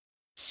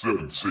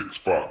7, 6,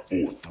 5,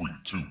 4, 3,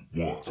 2, 1.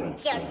 You'll never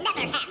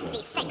have the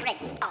sacred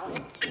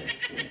stone.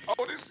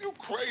 Oh, this you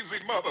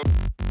crazy mother...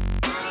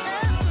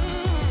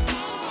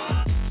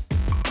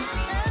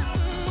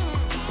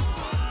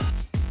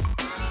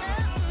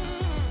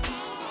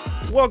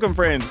 Welcome,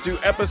 friends, to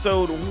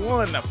episode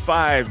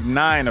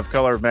 159 of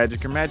Color of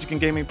Magic, your magic and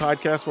gaming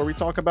podcast, where we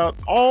talk about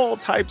all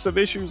types of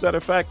issues that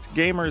affect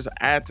gamers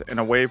at and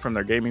away from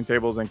their gaming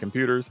tables and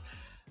computers.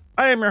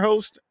 I am your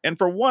host, and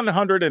for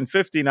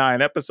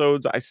 159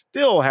 episodes, I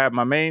still have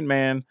my main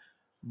man,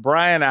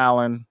 Brian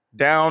Allen,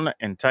 down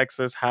in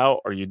Texas. How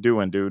are you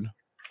doing, dude?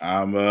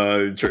 I'm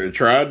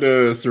trying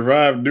to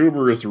survive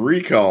numerous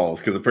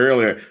recalls, because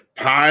apparently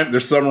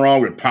there's something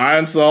wrong with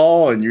Pine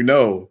Sol, and you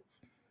know.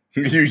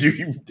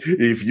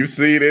 If you've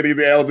seen any of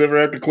the Alex Ever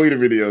After Cleaner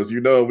videos,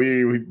 you know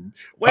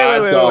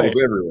Pine Sol is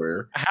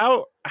everywhere.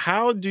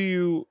 How do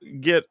you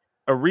get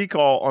a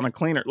recall on a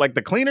cleaner? Like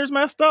the cleaner's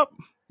messed up?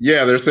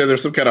 Yeah, they're saying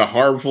there's some kind of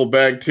harmful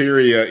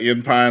bacteria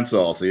in Pine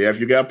Sol. So yeah, if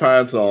you got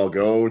Pine Sol,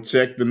 go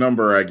check the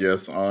number, I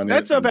guess, on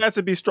that it. Stuff has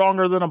to be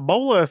stronger than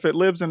Ebola if it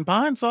lives in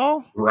Pine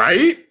Sol.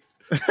 Right?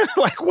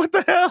 Like, what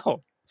the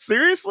hell?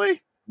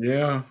 Seriously?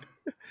 Yeah.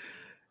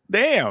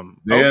 Damn.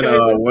 Then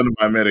okay. One of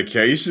my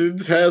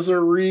medications has a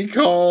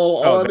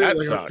recall on that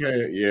it. sucks.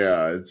 Okay.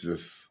 Yeah, it's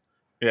just...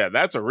 Yeah,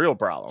 that's a real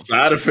problem.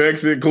 Side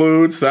effects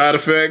include side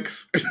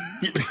effects.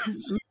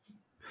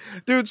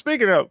 Dude,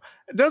 speaking of,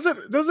 does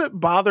it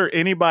bother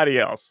anybody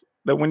else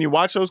that when you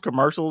watch those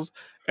commercials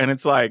and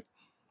it's like,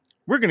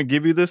 we're going to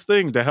give you this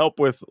thing to help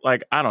with,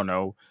 like, I don't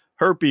know,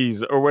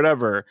 herpes or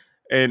whatever.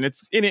 And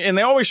and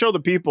they always show the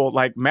people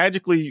like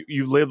magically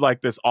you live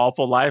like this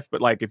awful life.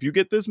 But like, if you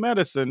get this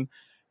medicine,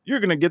 you're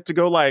going to get to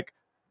go like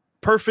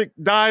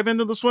perfect dive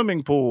into the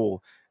swimming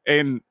pool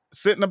and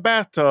sit in a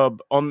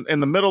bathtub in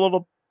the middle of a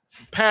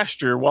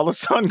pasture while the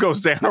sun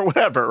goes down or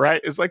whatever, right?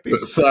 It's like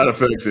these the side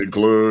effects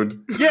include.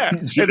 Yeah.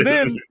 And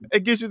then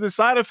it gives you the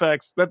side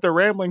effects that they're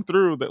rambling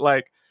through that,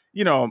 like,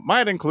 you know,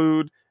 might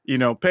include, you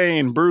know,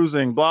 pain,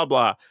 bruising, blah,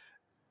 blah,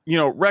 you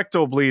know,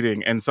 rectal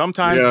bleeding and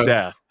sometimes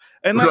death.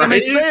 And, like, and they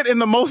say it in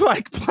the most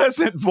like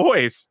pleasant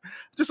voice,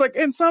 just like,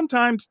 and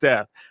sometimes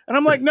death. And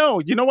I'm like,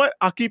 no, you know what?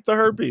 I'll keep the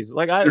herpes.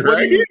 Like,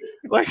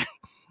 like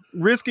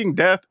risking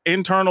death,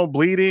 internal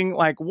bleeding.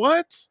 Like,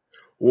 what?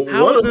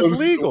 How is this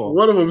legal?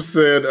 One of them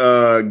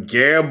said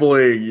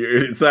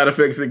gambling. Side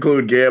effects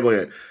include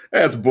gambling.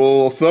 That's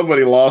bull.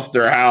 Somebody lost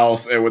their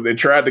house, and when they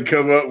tried to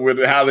come up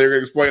with how they were going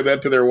to explain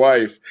that to their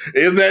wife,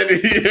 is that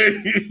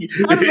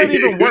how does that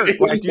even work?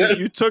 Like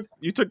you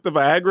took the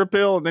Viagra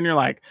pill, and then you're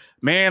like,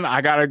 man,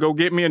 I gotta go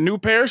get me a new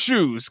pair of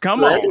shoes.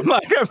 Come on,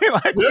 like I mean,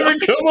 like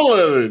come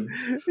on,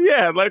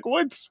 yeah, like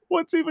what's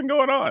even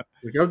going on?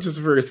 Like, I'm just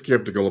very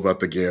skeptical about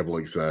the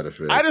gambling side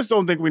effect. I just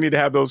don't think we need to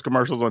have those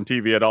commercials on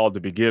TV at all to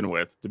begin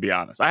with. To be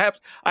honest, I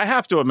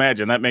have to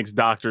imagine that makes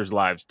doctors'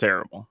 lives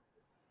terrible.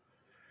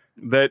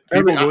 That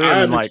people go in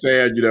I and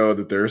understand, you know,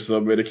 that there are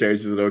some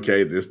medications that,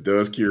 okay, this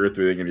does cure a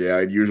thing, and yeah,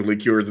 it usually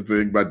cures a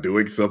thing by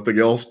doing something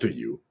else to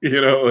you. You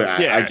know,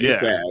 I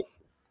get that.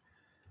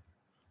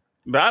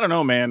 But I don't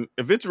know, man.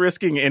 If it's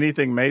risking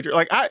anything major,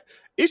 like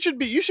you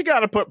should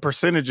got to put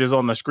percentages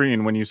on the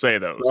screen when you say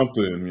those.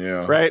 Something,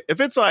 yeah. Right? If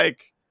it's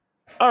like,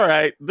 all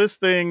right, this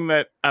thing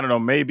that, I don't know,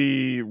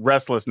 maybe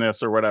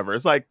restlessness or whatever,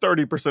 it's like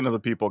 30% of the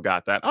people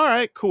got that. All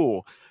right,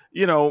 cool.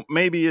 You know,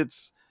 maybe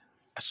it's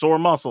sore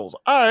muscles.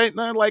 All right,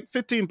 then like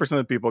 15% of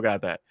the people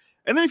got that.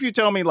 And then if you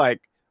tell me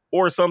like,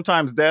 or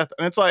sometimes death,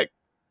 and it's like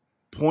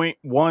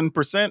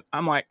 0.1%,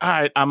 I'm like, all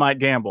right, I might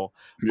gamble.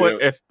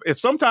 But if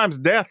sometimes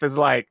death is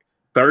like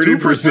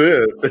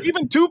 30%,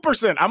 even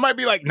 2%, I might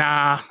be like,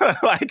 nah.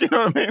 Like, you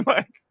know what I mean?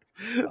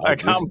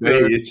 Like I'm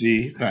good.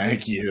 Itchy.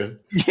 Thank you.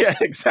 Yeah,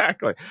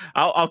 exactly.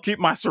 I'll keep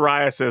my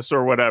psoriasis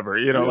or whatever,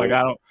 you know, like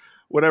I don't,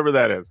 whatever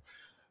that is.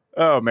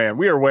 Oh man,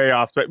 we are way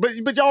off.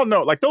 But y'all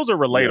know, like those are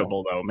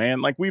relatable though,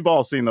 man. Like we've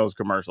all seen those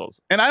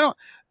commercials, and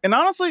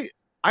honestly,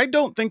 I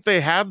don't think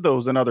they have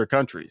those in other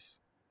countries.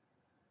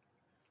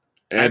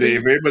 And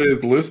if anybody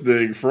is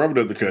listening from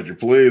another country,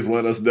 please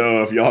let us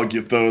know if y'all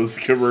get those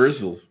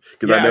commercials,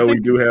 because I know we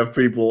do have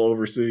people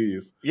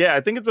overseas. Yeah,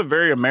 I think it's a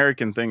very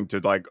American thing to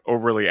like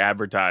overly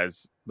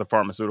advertise the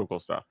pharmaceutical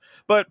stuff,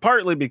 but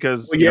partly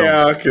because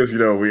because you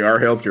know we are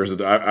healthcare. So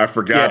I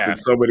forgot that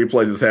so many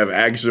places have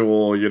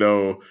actual, you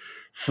know,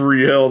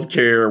 free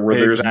healthcare where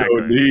there's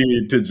no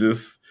need to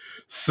just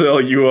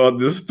sell you on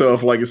this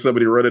stuff like it's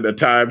somebody running a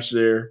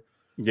timeshare.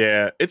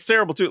 Yeah, it's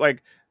terrible too.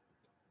 Like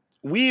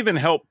we even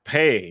help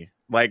pay,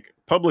 like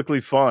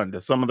publicly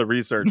fund some of the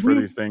research for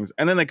these things,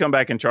 and then they come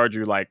back and charge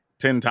you like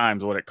 10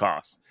 times what it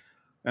costs.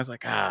 And it's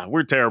like,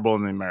 we're terrible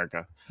in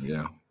America.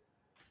 Yeah.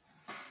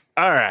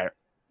 All right.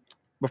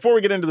 Before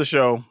we get into the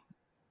show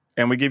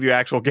and we give you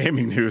actual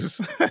gaming news,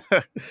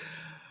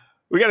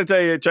 we got to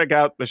tell you, check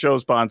out the show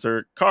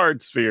sponsor,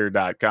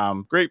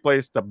 cardsphere.com. Great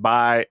place to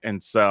buy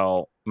and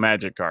sell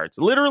Magic cards.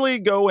 Literally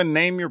go and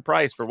name your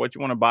price for what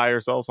you want to buy or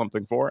sell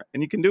something for,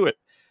 and you can do it.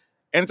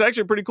 And it's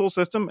actually a pretty cool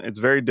system. It's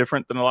very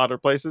different than a lot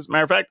of places.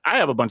 Matter of fact, I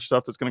have a bunch of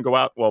stuff that's going to go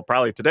out, well,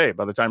 probably today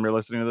by the time you're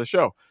listening to the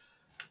show.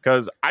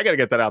 because I got to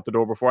get that out the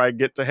door before I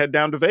get to head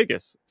down to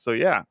Vegas. So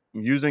yeah,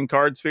 I'm using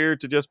CardSphere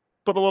to just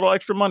put a little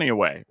extra money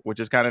away, which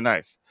is kind of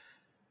nice.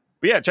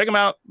 But yeah, check them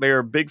out. They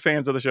are big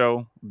fans of the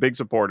show, big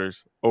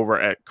supporters over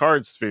at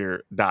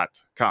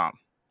cardsphere.com.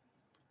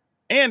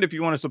 And if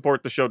you want to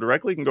support the show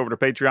directly, you can go over to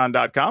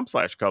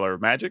patreon.com/Color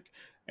of Magic.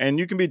 And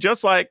you can be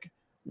just like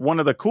one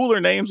of the cooler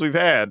names we've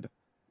had,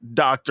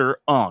 Dr.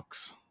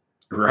 Unks.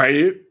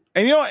 Right?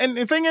 And, you know, and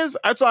the thing is,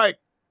 it's like,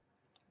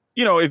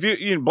 you know, if you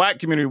in black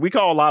community, we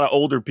call a lot of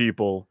older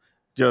people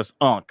just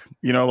Unk.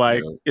 You know,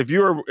 like if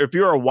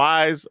you're a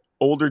wise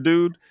older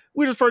dude,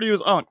 we just refer to you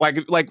as Unk. Like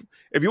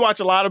if you watch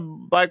a lot of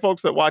black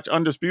folks that watch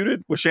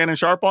Undisputed with Shannon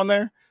Sharp on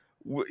there,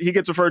 he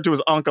gets referred to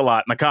as Unk a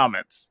lot in the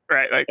comments,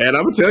 right? Like, and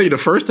I'm gonna tell you, the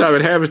first time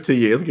it happens to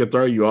you, it's gonna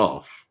throw you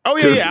off. Oh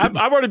yeah.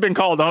 I've already been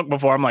called Unk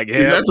before. I'm like,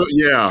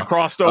 yeah,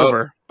 crossed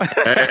over.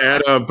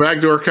 At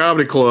Backdoor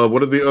Comedy Club,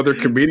 one of the other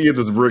comedians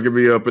was bringing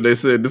me up, and they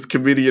said, this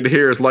comedian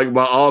here is like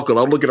my uncle.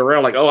 I'm looking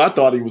around like, oh, I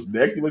thought he was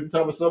next. He was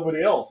talking to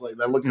somebody else. Like,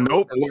 I look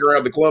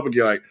around the club and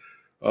get like,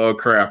 oh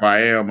crap,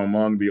 I am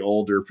among the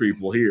older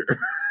people here.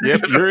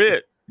 Yep, you're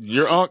it.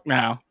 You're Unk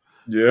now.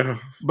 Yeah.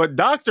 But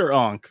Dr.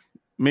 Unk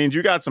means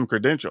you got some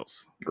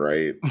credentials.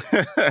 Right.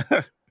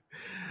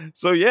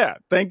 So yeah,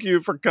 thank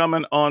you for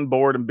coming on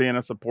board and being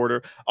a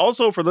supporter.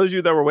 Also, for those of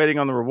you that were waiting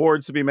on the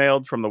rewards to be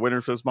mailed from the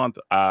winners this month,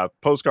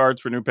 postcards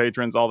for new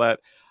patrons, all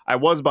that. I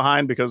was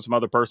behind because of some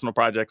other personal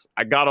projects.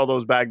 I got all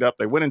those bagged up.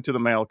 They went into the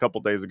mail a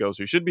couple days ago,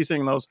 so you should be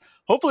seeing those.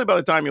 Hopefully by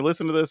the time you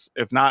listen to this.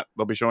 If not,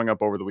 they'll be showing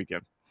up over the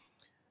weekend.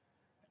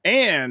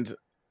 And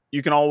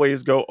you can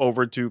always go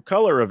over to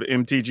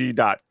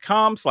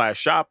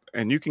colorofmtg.com/shop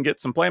and you can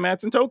get some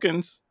playmats and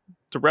tokens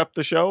to rep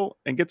the show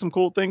and get some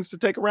cool things to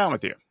take around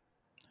with you.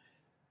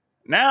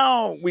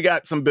 Now we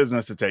got some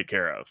business to take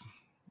care of.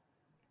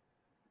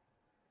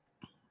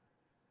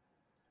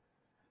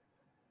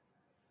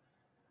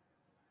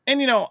 And,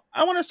 you know,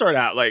 I want to start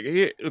out like,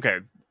 okay,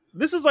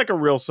 this is like a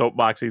real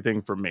soapboxy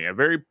thing for me, a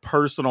very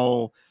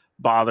personal,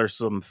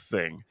 bothersome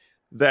thing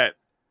that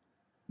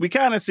we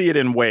kind of see it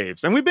in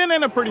waves. And we've been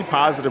in a pretty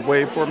positive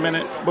wave for a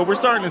minute, but we're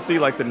starting to see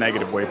like the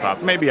negative wave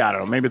pop. Maybe, I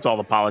don't know, maybe it's all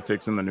the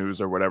politics in the news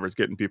or whatever. It's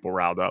getting people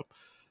riled up.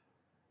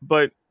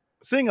 But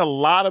seeing a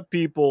lot of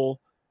people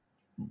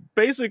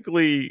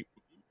basically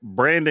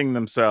branding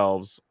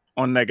themselves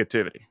on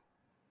negativity.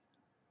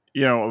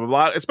 You know, a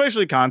lot,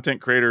 especially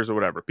content creators or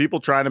whatever. People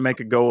trying to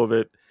make a go of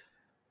it.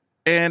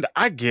 And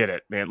I get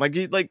it, man.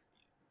 Like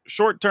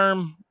short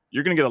term,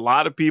 you're going to get a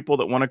lot of people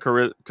that want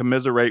to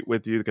commiserate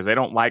with you because they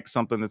don't like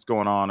something that's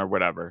going on or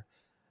whatever.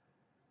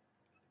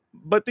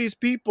 But these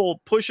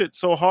people push it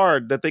so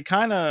hard that they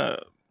kind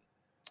of,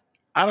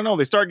 I don't know,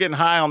 they start getting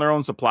high on their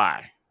own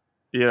supply.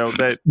 You know,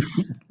 that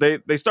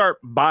they start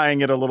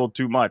buying it a little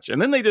too much. And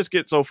then they just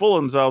get so full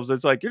of themselves.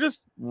 It's like, you're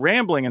just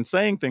rambling and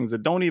saying things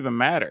that don't even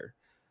matter.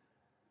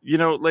 You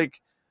know,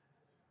 like,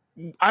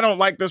 I don't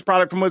like this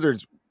product from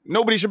Wizards.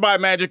 Nobody should buy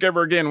Magic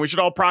ever again. We should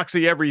all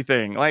proxy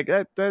everything. Like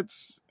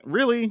that's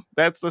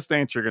the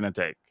stance you're going to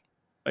take.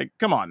 Like,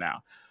 come on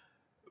now.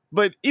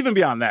 But even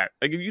beyond that,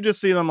 like, if you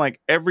just see them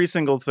like every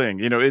single thing,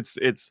 you know, it's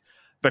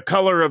the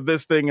color of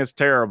this thing is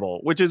terrible,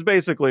 which is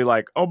basically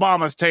like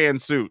Obama's tan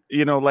suit,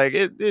 you know, like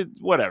it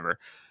whatever.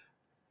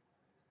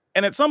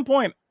 And at some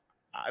point,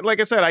 like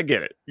I said, I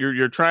get it.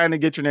 You're trying to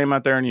get your name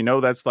out there and you know,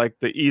 that's like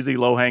the easy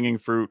low hanging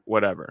fruit,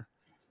 whatever.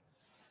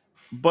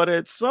 But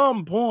at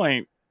some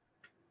point,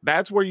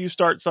 that's where you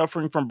start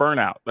suffering from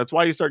burnout. That's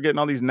why you start getting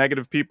all these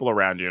negative people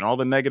around you and all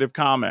the negative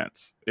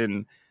comments.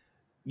 And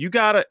you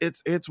gotta,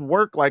 it's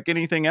work like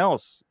anything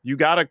else. You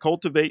gotta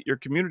cultivate your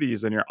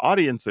communities and your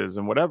audiences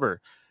and whatever.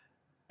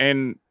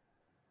 And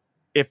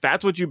if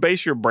that's what you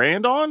base your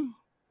brand on,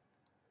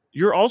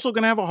 you're also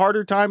going to have a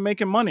harder time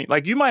making money.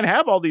 Like, you might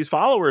have all these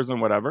followers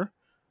and whatever,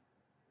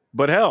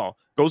 but hell,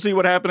 go see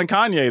what happened to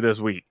Kanye this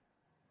week.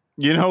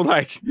 You know,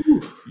 like,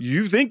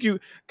 you think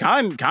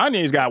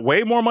Kanye's got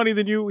way more money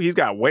than you. He's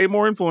got way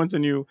more influence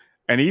than you.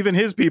 And even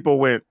his people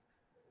went,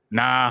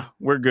 nah,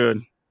 we're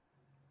good.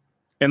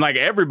 And like,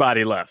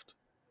 everybody left.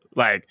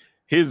 Like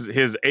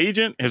his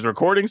agent, his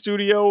recording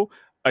studio,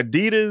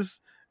 Adidas,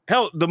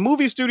 hell, the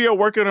movie studio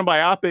working on a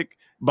biopic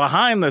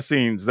behind the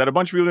scenes that a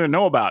bunch of people didn't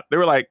know about. They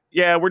were like,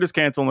 yeah, we're just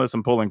canceling this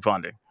and pulling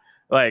funding.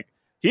 Like,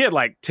 he had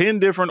like 10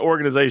 different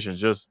organizations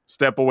just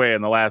step away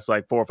in the last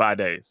like 4 or 5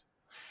 days.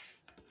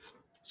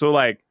 So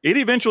like, it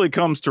eventually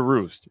comes to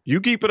roost.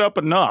 You keep it up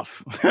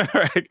enough,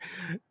 right?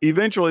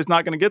 Eventually it's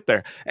not going to get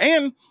there.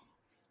 And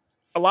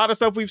a lot of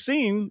stuff we've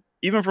seen,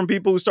 even from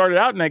people who started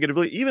out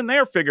negatively, even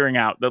they're figuring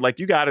out that like,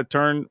 you got to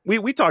turn,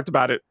 we talked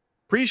about it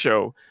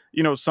pre-show,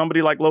 you know,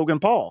 somebody like Logan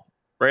Paul,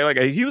 right? Like,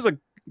 he was a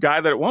guy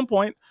that at one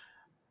point,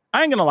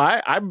 I ain't gonna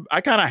lie,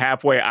 I kind of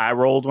halfway eye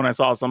rolled when I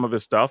saw some of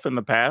his stuff in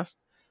the past.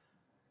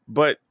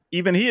 But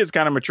even he has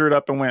kind of matured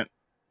up and went,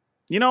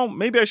 you know,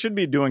 maybe I should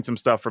be doing some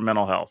stuff for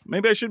mental health.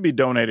 Maybe I should be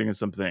donating to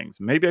some things.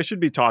 Maybe I should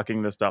be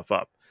talking this stuff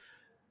up.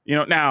 You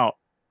know, now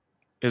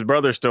his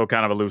brother's still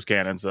kind of a loose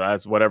cannon, so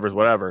that's whatever's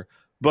whatever.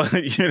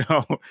 But, you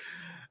know,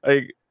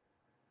 like,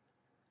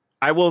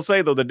 I will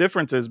say, though, the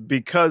difference is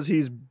because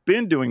he's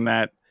been doing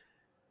that,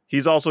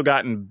 he's also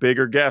gotten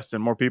bigger guests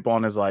and more people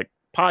on his like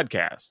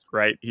podcast,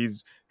 right?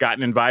 He's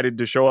gotten invited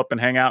to show up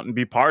and hang out and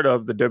be part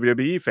of the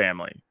WWE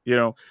family,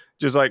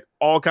 just like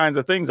all kinds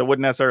of things that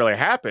wouldn't necessarily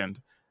happened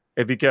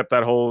if he kept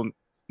that whole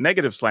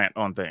negative slant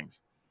on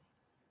things.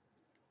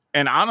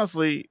 And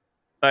honestly,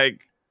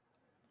 like,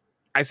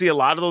 I see a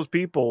lot of those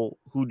people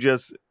who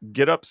just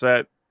get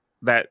upset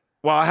that,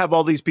 well, I have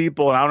all these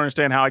people and I don't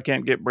understand how I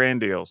can't get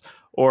brand deals,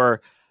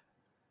 or,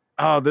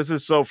 oh, this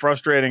is so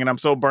frustrating and I'm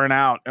so burnt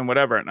out and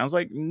whatever. And I was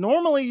like,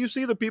 normally you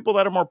see the people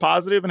that are more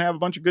positive and have a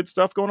bunch of good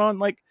stuff going on,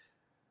 like,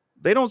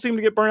 they don't seem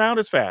to get burnt out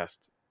as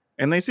fast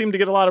and they seem to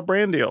get a lot of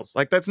brand deals.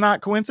 Like, that's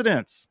not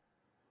coincidence.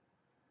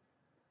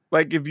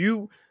 Like, if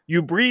you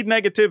breed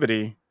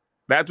negativity,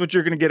 that's what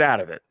you're going to get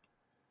out of it.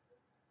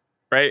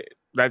 Right?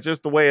 That's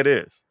just the way it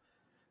is.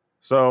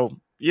 So,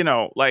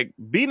 like,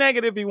 be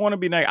negative if you want to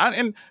be negative.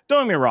 And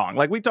don't get me wrong,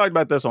 like, we talked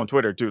about this on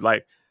Twitter too.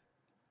 Like,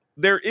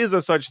 there is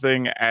a such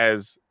thing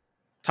as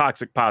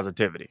toxic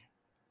positivity.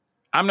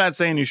 I'm not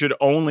saying you should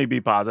only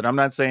be positive. I'm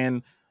not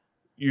saying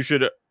you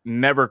should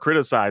never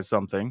criticize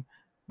something,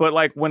 but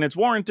like when it's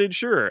warranted,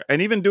 sure.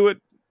 And even do it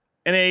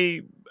in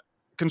a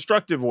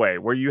constructive way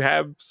where you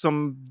have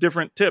some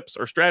different tips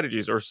or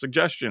strategies or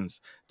suggestions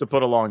to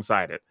put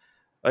alongside it,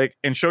 like,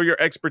 and show your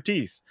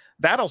expertise.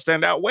 That'll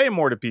stand out way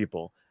more to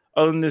people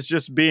other than this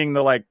just being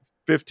the like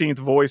 15th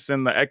voice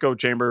in the echo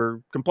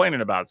chamber complaining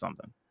about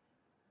something.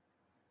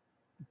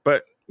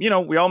 But, we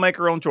all make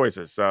our own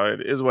choices, so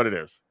it is what it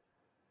is.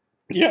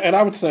 Yeah, and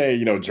I would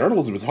say,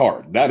 journalism is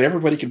hard. Not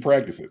everybody can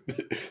practice it.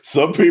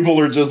 Some people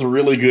are just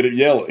really good at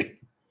yelling.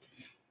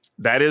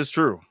 That is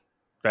true.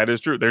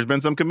 There's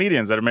been some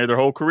comedians that have made their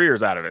whole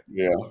careers out of it.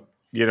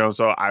 Yeah.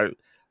 So I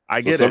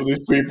get it. Some of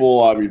these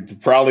people, I mean,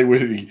 probably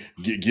would,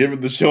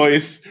 given the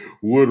choice,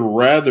 would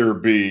rather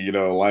be,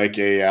 like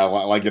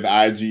an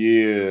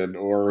IGN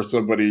or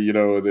somebody,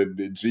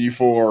 the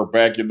G4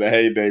 back in the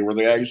heyday where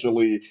they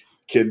actually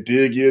can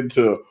dig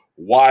into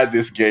why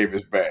this game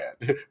is bad.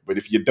 But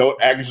if you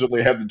don't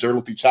actually have the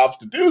journalistic chops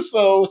to do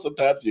so,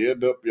 sometimes you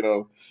end up,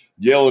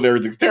 yelling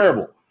everything's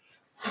terrible.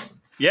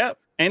 Yeah.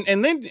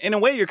 And then in a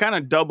way you're kind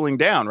of doubling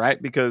down,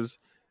 right? Because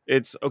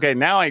it's okay,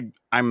 now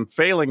I'm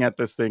failing at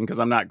this thing because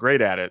I'm not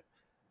great at it.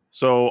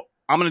 So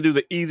I'm going to do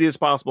the easiest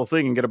possible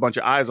thing and get a bunch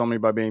of eyes on me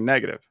by being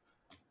negative.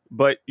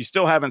 But you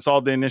still haven't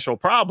solved the initial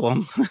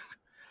problem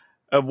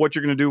of what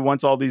you're going to do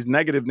once all these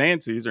negative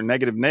Nancys or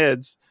negative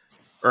Neds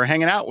are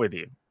hanging out with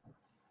you.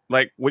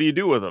 Like, what do you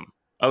do with them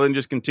other than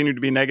just continue to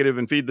be negative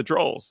and feed the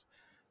trolls?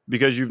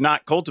 Because you've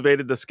not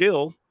cultivated the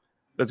skill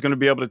that's going to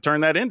be able to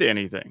turn that into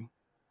anything.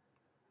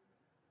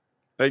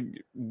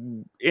 Like,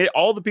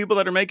 all the people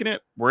that are making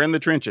it, we're in the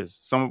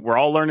trenches. We're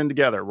all learning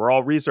together. We're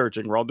all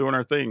researching. We're all doing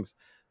our things.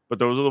 But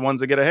those are the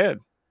ones that get ahead.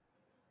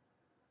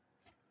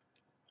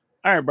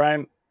 All right,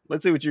 Brian,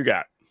 let's see what you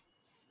got.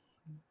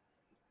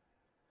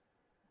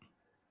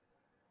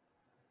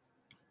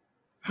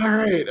 All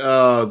right.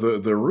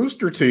 The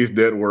Rooster Teeth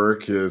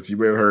Network, as you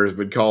may have heard, has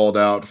been called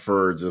out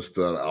for just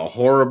a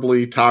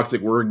horribly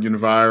toxic working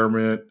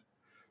environment,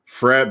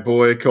 frat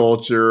boy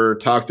culture,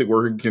 toxic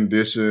working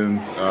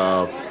conditions.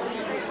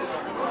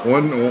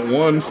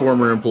 One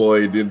former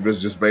employee was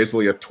just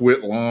basically a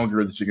twit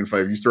longer that you can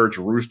find. If you search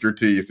Rooster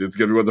Teeth, it's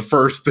going to be one of the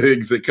first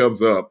things that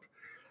comes up.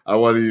 I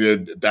want you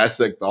to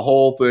dissect the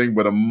whole thing,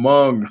 but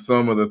among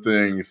some of the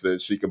things that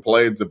she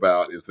complains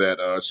about is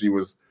that she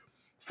was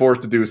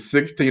forced to do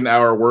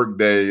 16-hour work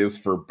days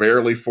for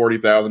barely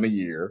 $40,000 a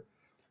year.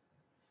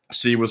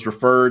 She was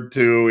referred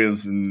to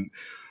as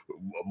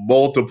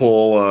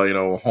multiple,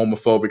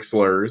 homophobic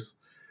slurs.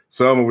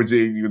 Some of which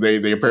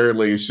they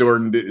apparently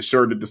shortened it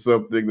to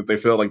something that they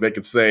felt like they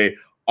could say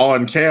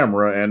on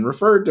camera, and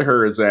referred to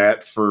her as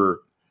that for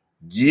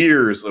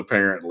years,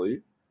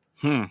 apparently.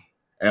 And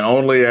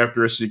only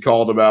after she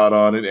called them out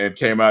on it and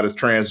came out as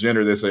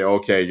transgender, they say,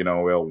 okay,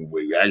 well,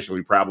 we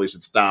actually probably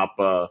should stop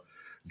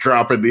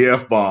dropping the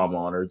F-bomb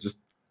on her.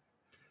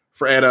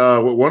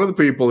 One of the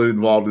people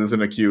involved in this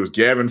and accused,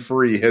 Gavin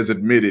Free, has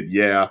admitted,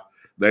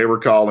 they were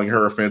calling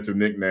her offensive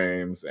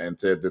nicknames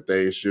and said that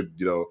they should,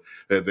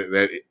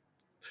 that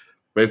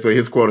basically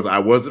his quote is, "I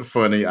wasn't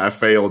funny, I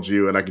failed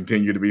you, and I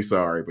continue to be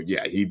sorry." But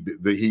yeah, he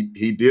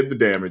did the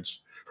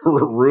damage,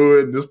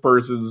 ruined this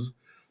person's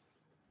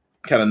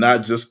kind of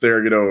not just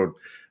their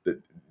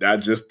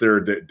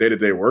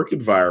day-to-day work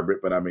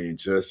environment, but I mean,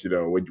 just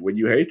when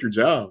you hate your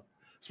job,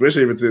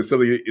 especially if it's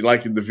something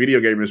like in the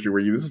video game industry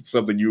where this is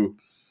something you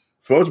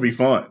supposed to be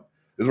fun.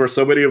 This is where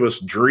so many of us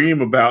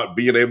dream about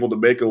being able to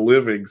make a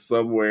living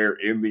somewhere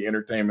in the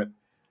entertainment,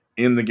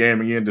 in the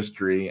gaming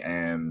industry,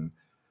 and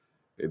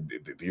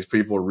these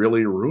people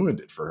really ruined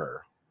it for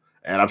her.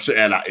 And I'm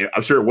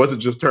sure it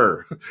wasn't just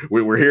her.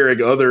 We're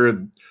hearing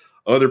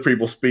other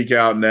people speak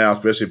out now,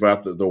 especially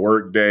about the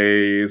work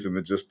days and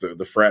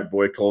the frat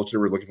boy culture.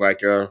 We're looking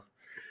like a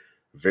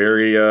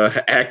very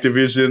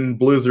Activision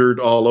Blizzard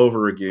all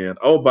over again.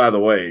 Oh, by the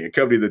way, a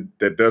company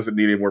that doesn't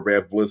need any more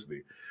bad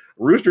publicity.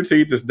 Rooster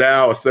Teeth is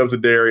now a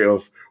subsidiary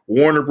of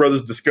Warner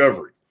Brothers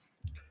Discovery.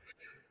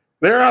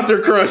 They're out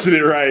there crushing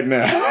it right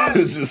now.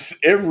 It's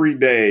just every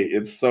day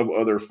it's some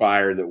other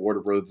fire that Warner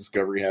Bros.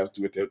 Discovery has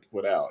to attempt to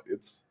put out.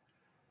 It's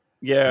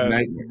a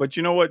nightmare. But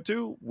you know what,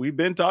 too? We've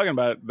been talking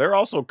about it. They're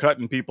also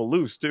cutting people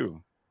loose,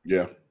 too.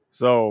 Yeah.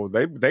 So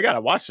they got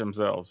to watch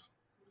themselves.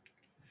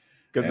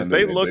 Because if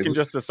they look and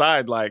just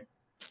decide, like,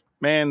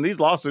 man, these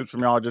lawsuits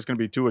from y'all are just going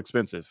to be too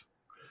expensive.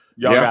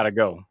 Y'all got to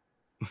go.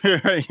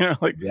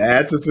 Like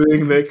that's a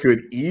thing that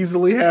could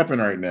easily happen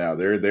right now.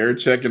 They're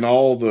checking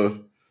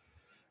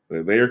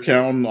they're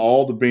counting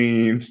all the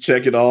beans,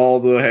 checking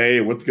all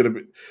hey, what's going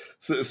to be.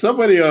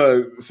 Somebody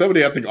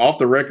I think off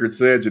the record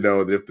said,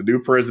 that if the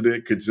new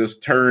president could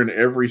just turn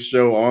every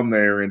show on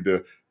there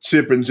into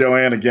Chip and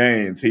Joanna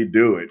Gaines, he'd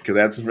do it.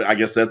 Because I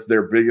guess that's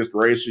their biggest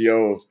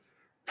ratio of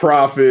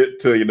profit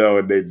to,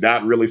 and they're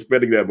not really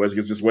spending that much.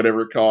 It's just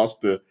whatever it costs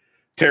to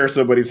tear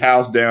somebody's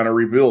house down and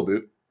rebuild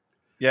it.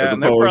 Yeah,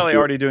 and they're probably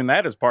already doing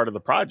that as part of the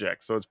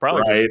project. So it's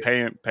probably just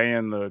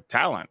paying the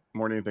talent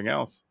more than anything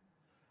else.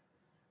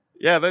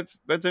 Yeah, that's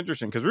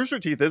interesting because Rooster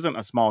Teeth isn't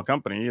a small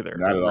company either.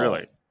 Not at all.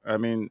 Really. I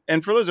mean,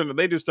 and for Lizard,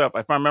 they do stuff.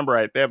 If I remember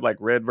right, they have like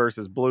Red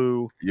versus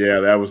Blue. Yeah,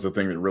 that was the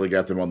thing that really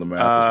got them on the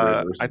map.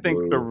 Red versus I think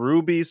Blue. the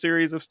Ruby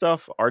series of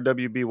stuff,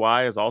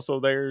 RWBY, is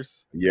also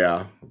theirs.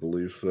 Yeah, I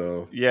believe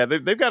so. Yeah,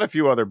 they've got a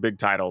few other big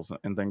titles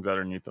and things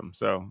underneath them.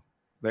 So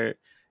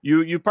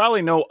you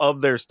probably know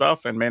of their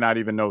stuff and may not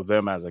even know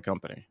them as a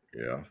company.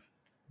 Yeah.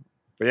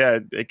 But yeah,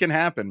 it can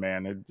happen,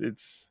 man.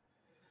 It's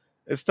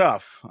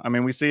tough. I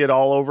mean, we see it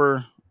all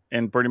over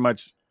in pretty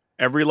much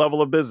every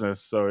level of business.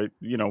 So,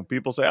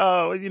 people say,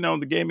 oh,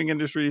 the gaming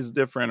industry is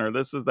different or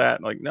this is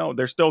that. Like, no,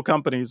 there's still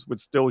companies with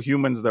still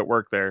humans that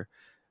work there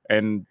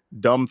and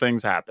dumb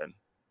things happen.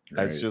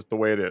 That's just the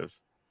way it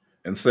is.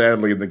 And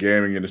sadly, in the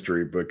gaming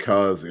industry,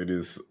 because it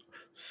is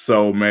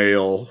so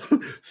male,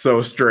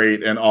 so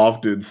straight, and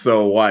often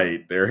so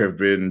white, there have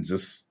been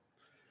just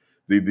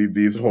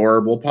these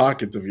horrible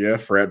pockets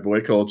of frat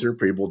boy culture,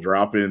 people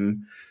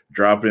dropping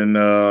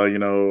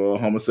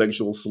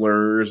homosexual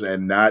slurs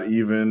and not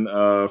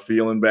even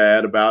feeling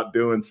bad about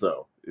doing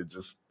so. It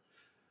just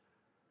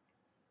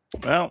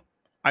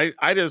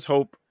I just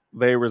hope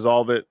they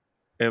resolve it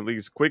at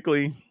least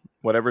quickly,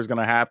 whatever's going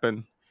to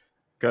happen,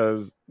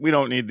 because we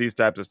don't need these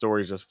types of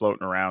stories just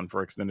floating around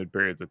for extended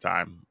periods of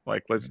time.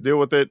 Like, let's deal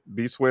with it,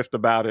 be swift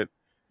about it,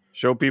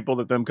 show people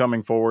that them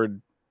coming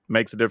forward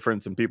makes a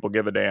difference and people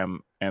give a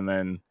damn, and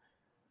then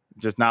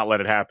just not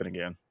let it happen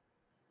again.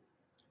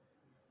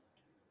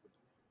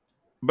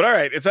 But all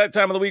right, it's that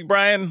time of the week,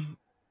 Brian.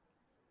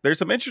 There's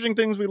some interesting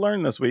things we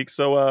learned this week.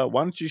 So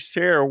why don't you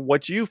share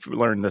what you've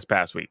learned this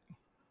past week?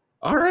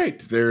 All right.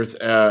 There's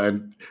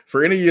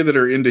for any of you that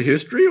are into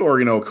history or,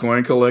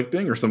 coin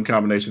collecting or some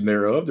combination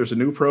thereof, there's a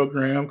new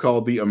program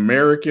called the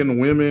American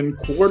Women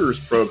Quarters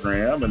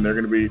Program. And they're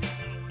going to be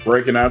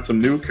breaking out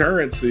some new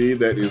currency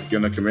that is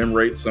going to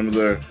commemorate some of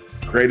the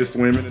greatest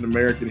women in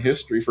American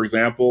history. For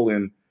example,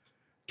 in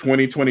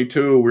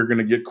 2022, we're going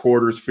to get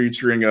quarters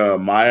featuring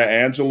Maya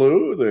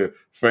Angelou, the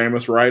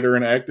famous writer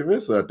and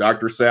activist,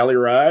 Dr. Sally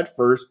Ride,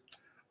 first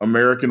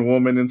American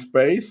woman in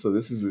space. So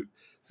this is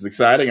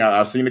exciting.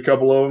 I've seen a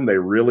couple of them. They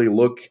really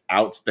look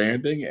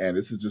outstanding. And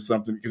this is just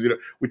something, because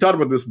we talked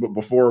about this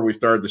before we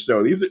started the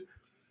show. This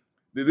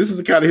is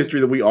the kind of history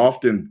that we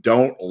often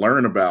don't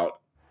learn about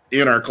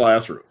in our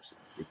classrooms,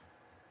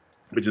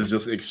 which is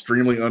just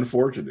extremely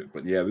unfortunate.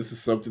 But yeah, this is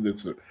something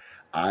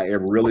I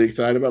am really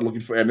excited about,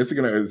 looking for, and it's a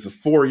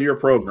 4-year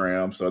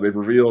program. So they've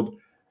revealed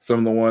some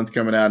of the ones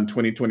coming out in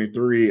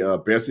 2023.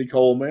 Bessie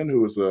Coleman,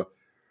 who was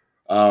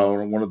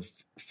one of the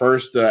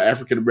first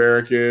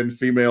African-American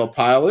female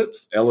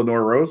pilots,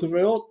 Eleanor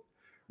Roosevelt,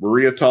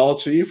 Maria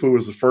Tallchief, who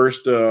was the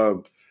first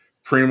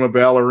prima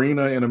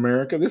ballerina in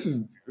America. This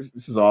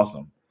is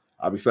awesome.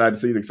 I'm excited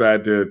to see it,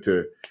 excited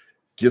to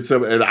get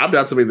some, and I'm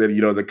not somebody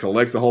that, that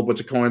collects a whole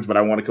bunch of coins, but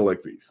I want to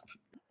collect these.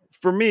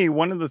 For me,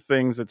 one of the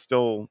things that's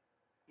still,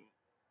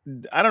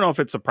 I don't know if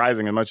it's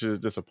surprising as much as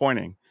it's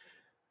disappointing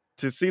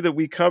to see that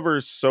we cover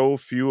so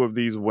few of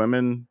these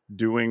women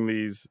doing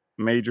these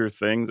major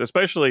things,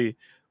 especially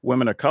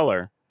women of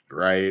color.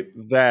 Right.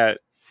 That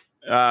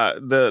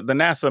the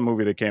NASA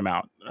movie that came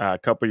out a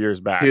couple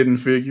years back, Hidden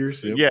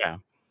Figures. Yep. Yeah.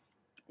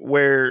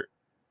 Where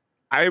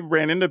I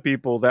ran into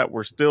people that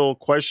were still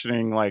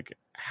questioning like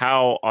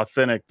how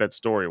authentic that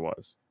story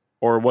was,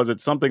 or was it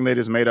something they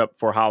just made up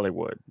for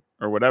Hollywood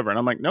or whatever? And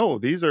I'm like, no,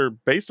 these are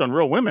based on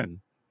real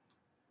women.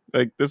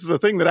 Like, this is a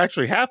thing that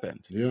actually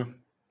happened. Yeah.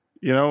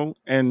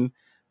 And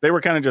they were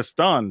kind of just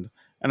stunned.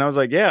 And I was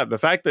like, yeah, the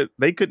fact that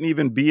they couldn't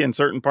even be in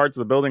certain parts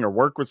of the building or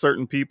work with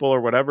certain people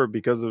or whatever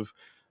because of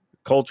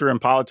culture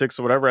and politics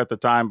or whatever at the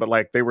time, but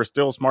like they were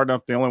still smart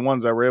enough, the only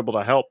ones that were able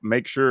to help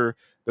make sure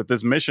that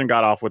this mission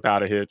got off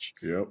without a hitch.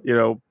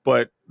 Yep.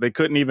 But they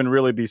couldn't even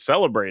really be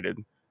celebrated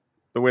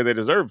the way they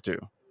deserved to.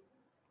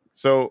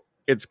 So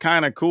it's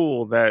kind of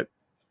cool that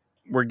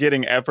we're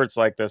getting efforts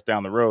like this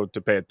down the road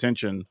to pay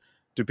attention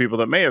to people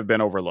that may have been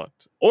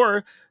overlooked,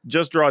 or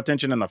just draw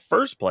attention in the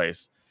first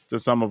place to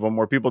some of them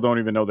where people don't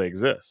even know they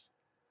exist.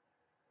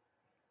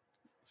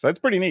 So that's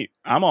pretty neat.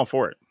 I'm all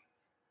for it.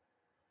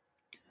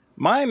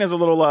 Mine is a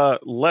little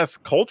less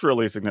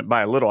culturally significant.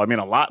 By a little, I mean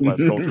a lot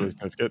less culturally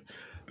significant.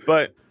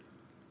 But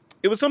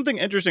it was something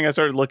interesting I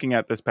started looking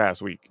at this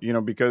past week,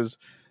 because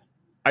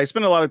I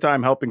spend a lot of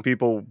time helping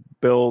people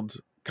build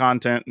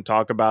content and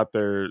talk about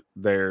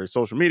their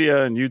social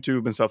media and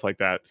YouTube and stuff like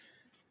that.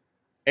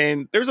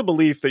 And there's a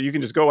belief that you can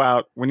just go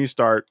out when you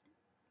start,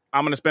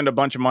 I'm going to spend a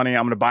bunch of money,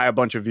 I'm going to buy a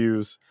bunch of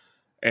views,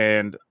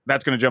 and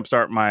that's going to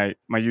jumpstart my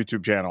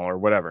YouTube channel or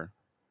whatever.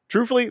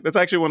 Truthfully, that's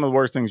actually one of the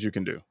worst things you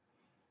can do.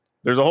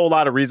 There's a whole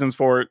lot of reasons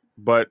for it,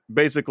 but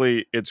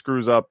basically it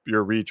screws up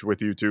your reach with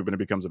YouTube and it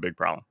becomes a big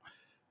problem.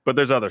 But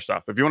there's other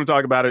stuff. If you want to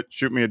talk about it,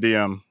 shoot me a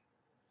DM.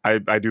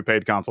 I do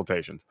paid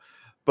consultations.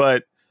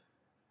 But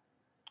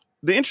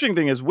the interesting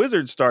thing is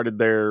Wizards started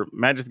their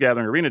Magic the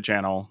Gathering Arena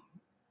channel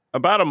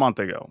about a month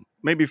ago,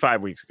 maybe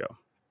 5 weeks ago.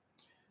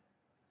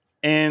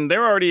 And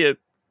they're already at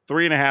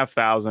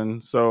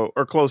 3,500,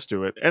 or close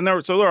to it. And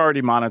they're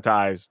already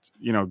monetized,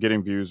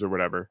 getting views or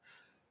whatever.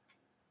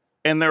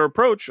 And their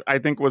approach, I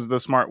think, was the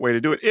smart way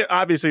to do it.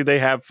 Obviously, they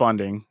have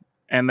funding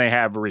and they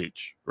have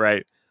reach,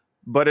 right?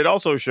 But it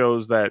also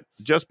shows that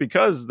just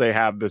because they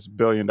have this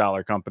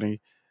billion-dollar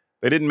company,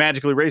 they didn't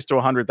magically race to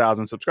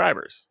 100,000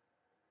 subscribers,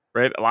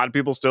 right? A lot of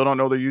people still don't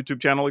know their YouTube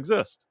channel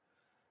exists.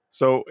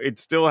 So it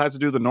still has to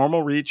do the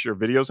normal reach. Your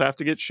videos have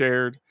to get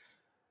shared.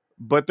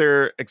 But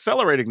they're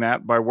accelerating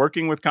that by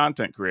working with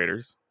content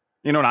creators.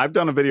 And I've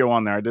done a video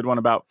on there. I did one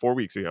about 4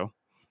 weeks ago.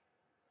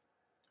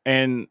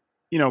 And,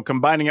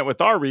 combining it with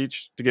our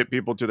reach to get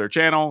people to their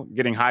channel,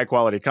 getting high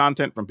quality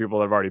content from people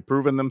that have already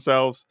proven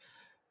themselves.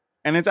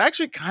 And it's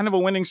actually kind of a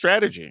winning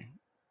strategy.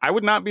 I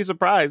would not be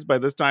surprised by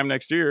this time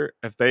next year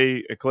if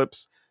they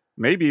eclipse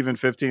maybe even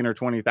 15 or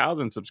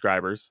 20,000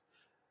 subscribers,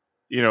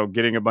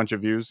 getting a bunch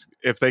of views.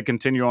 If they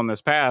continue on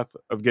this path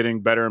of getting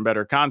better and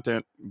better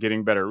content,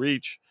 getting better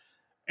reach,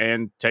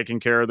 and taking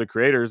care of the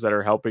creators that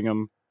are helping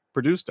them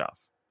produce stuff.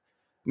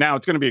 Now,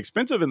 it's going to be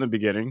expensive in the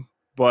beginning,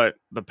 but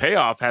the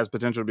payoff has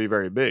potential to be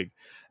very big.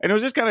 And it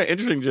was just kind of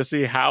interesting to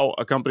see how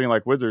a company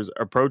like Wizards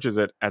approaches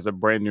it as a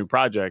brand new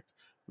project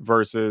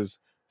versus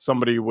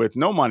somebody with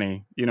no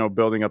money,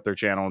 building up their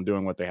channel and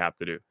doing what they have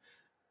to do.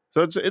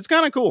 So it's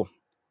kind of cool.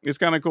 It's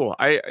kind of cool.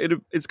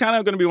 It's kind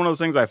of going to be one of those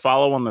things I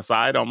follow on the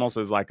side, almost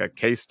as like a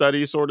case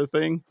study sort of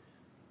thing,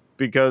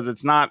 because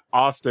it's not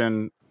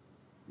often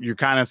you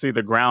kind of see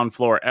the ground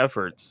floor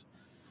efforts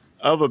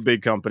of a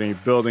big company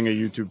building a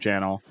YouTube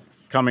channel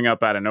coming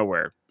up out of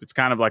nowhere. It's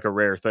kind of like a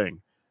rare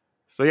thing.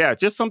 So yeah,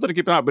 just something to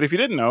keep an eye on. But if you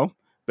didn't know,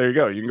 there you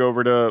go. You can go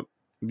over to,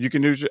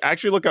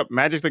 actually look up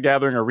Magic the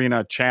Gathering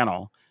Arena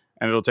channel,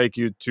 and it'll take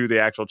you to the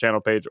actual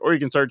channel page, or you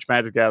can search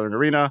Magic the Gathering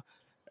Arena,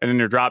 and in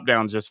your drop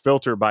downs, just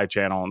filter by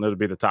channel, and it'll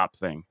be the top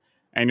thing.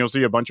 And you'll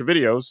see a bunch of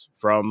videos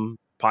from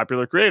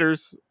popular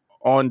creators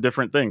on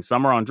different things.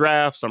 Some are on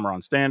draft, some are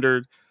on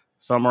standard,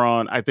 some are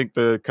on, I think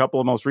the couple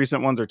of most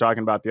recent ones are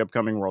talking about the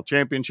upcoming World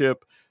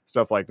Championship,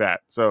 stuff like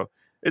that. So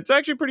it's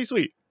actually pretty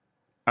sweet.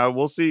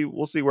 We'll see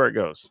where it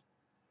goes.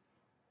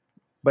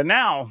 But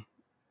now,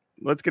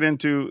 let's get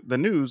into the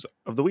news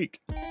of the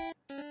week.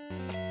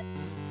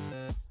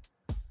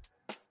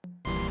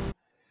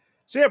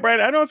 So yeah, Brad,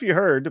 I don't know if you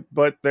heard,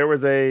 but there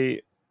was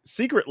a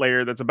Secret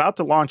Lair that's about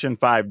to launch in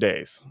 5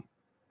 days.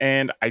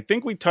 And I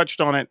think we touched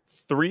on it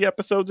 3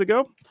 episodes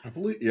ago. I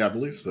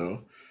believe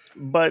so.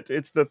 But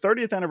it's the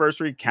 30th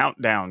anniversary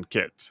countdown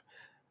kit.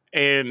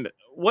 And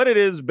what it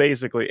is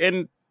basically,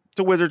 and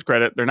to Wizards'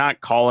 credit, they're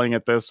not calling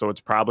it this, so it's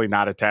probably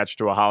not attached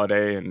to a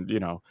holiday and,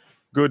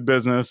 good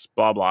business,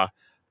 blah, blah.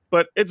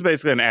 But it's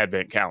basically an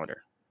advent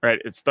calendar, right?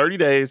 It's 30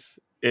 days.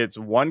 It's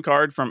one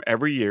card from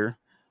every year.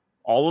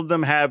 All of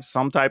them have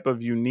some type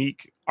of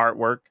unique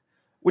artwork,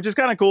 which is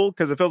kind of cool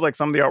because it feels like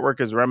some of the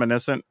artwork is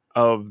reminiscent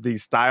of the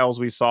styles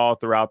we saw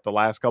throughout the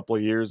last couple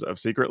of years of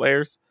Secret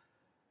Lairs.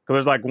 Because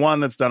there's like one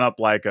that's done up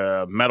like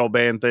a metal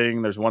band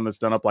thing. There's one that's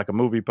done up like a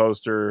movie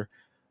poster.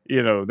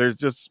 There's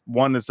just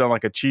one that's done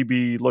like a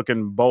chibi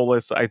looking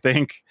bolus, I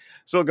think.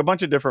 So like a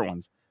bunch of different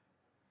ones.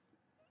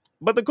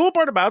 But the cool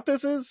part about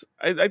this is,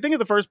 I think at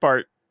the first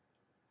part,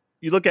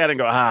 you look at it and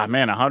go,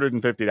 man,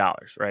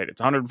 $150, right?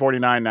 It's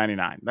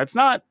 $149.99. That's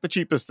not the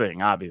cheapest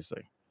thing,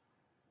 obviously.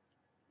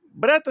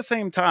 But at the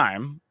same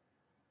time,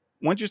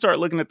 once you start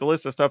looking at the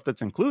list of stuff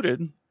that's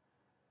included,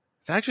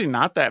 it's actually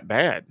not that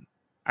bad.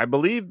 I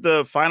believe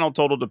the final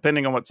total,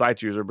 depending on what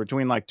site you use, are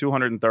between like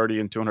 $230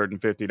 and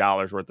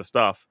 $250 worth of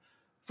stuff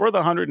for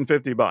the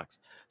 $150.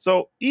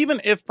 So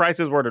even if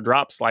prices were to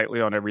drop slightly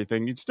on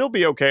everything, you'd still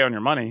be okay on your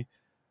money.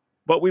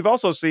 But we've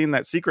also seen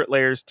that Secret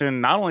Lairs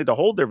tend not only to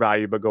hold their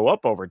value, but go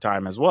up over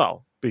time as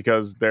well,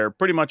 because they're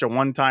pretty much a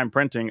one-time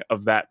printing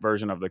of that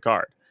version of the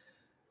card.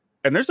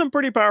 And there's some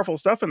pretty powerful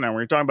stuff in there. When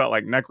you're talking about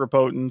like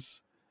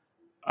Necropotence,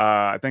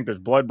 I think there's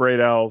Bloodbraid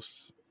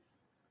Elves,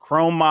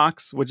 Chrome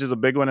Mox, which is a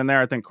big one in there.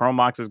 I think Chrome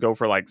Moxes go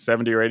for like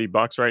 $70 or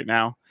 $80 right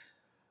now.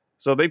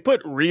 So they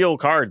put real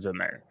cards in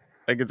there.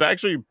 Like, it's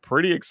actually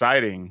pretty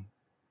exciting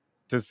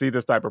to see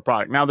this type of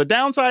product. Now, the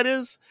downside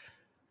is,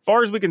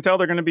 far as we can tell,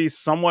 they're going to be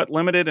somewhat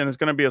limited and it's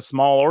going to be a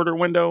small order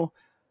window.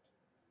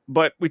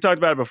 But we talked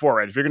about it before,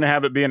 right? If you're going to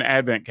have it be an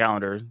advent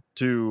calendar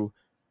to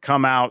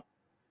come out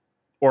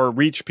or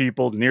reach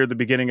people near the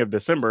beginning of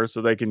December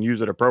so they can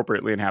use it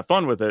appropriately and have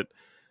fun with it,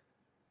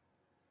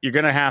 you're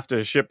going to have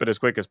to ship it as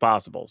quick as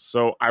possible.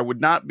 So I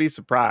would not be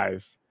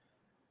surprised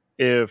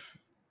if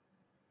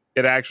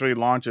it actually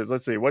launches.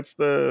 Let's see,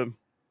 it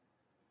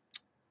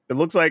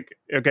looks like,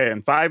 okay,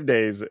 in 5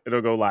 days,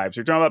 it'll go live. So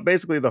you're talking about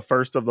basically the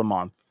first of the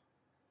month.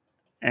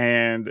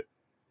 And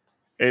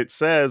it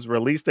says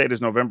release date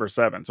is November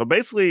 7th. So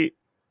basically,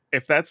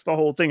 if that's the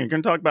whole thing, you're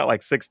going to talk about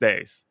like 6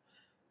 days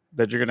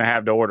that you're going to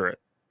have to order it.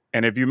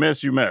 And if you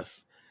miss, you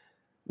miss.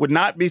 Would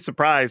not be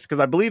surprised, because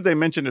I believe they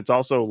mentioned it's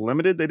also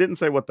limited. They didn't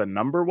say what the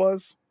number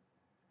was.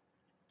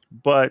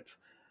 But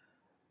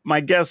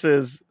my guess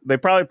is they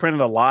probably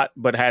printed a lot,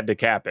 but had to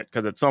cap it.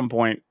 Because at some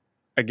point,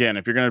 again,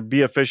 if you're going to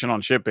be efficient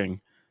on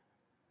shipping,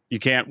 you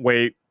can't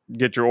wait,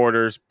 get your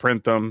orders,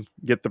 print them,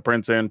 get the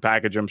prints in,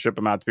 package them, ship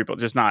them out to people.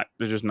 There's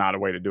just not a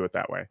way to do it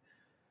that way.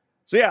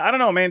 So yeah, I don't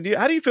know, man.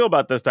 How do you feel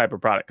about this type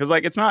of product? Because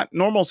like, it's not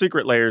normal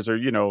secret layers or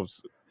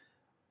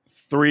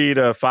 3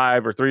 to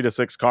 5 or 3 to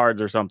 6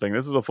 cards or something.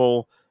 This is a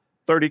full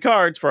 30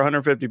 cards for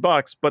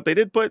 $150, but they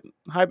did put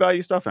high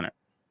value stuff in it.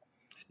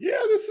 Yeah,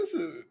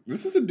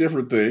 this is a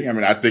different thing. I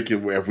mean, I think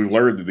if we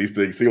learned that these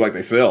things seem like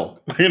they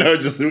sell,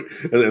 just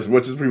as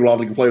much as people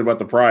often complain about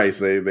the price,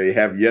 they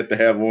have yet to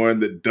have one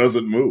that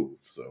doesn't move.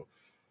 So,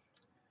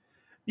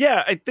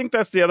 yeah, I think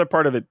that's the other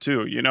part of it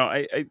too.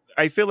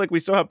 I feel like we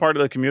still have part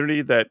of the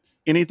community that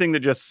anything that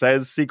just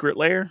says secret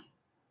layer,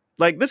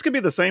 like this could be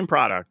the same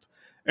product,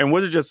 and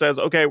Wizard just says,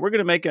 okay, we're going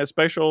to make a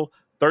special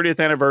 30th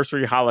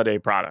anniversary holiday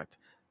product.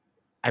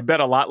 I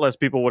bet a lot less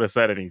people would have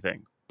said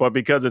anything. But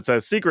because it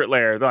says secret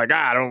layer, they're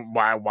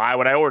like, why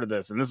would I order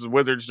this? And this is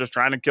Wizards just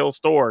trying to kill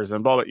stores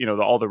and blah, blah,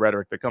 all the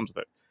rhetoric that comes with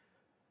it.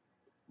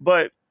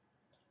 But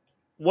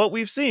what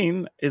we've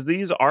seen is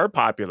these are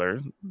popular.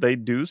 They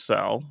do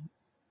sell.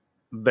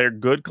 They're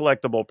good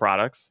collectible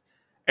products.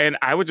 And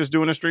I was just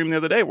doing a stream the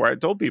other day where I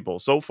told people,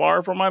 so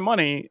far for my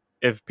money,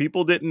 if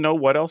people didn't know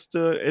what else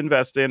to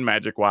invest in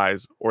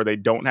Magic-wise, or they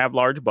don't have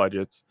large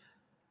budgets,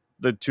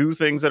 the 2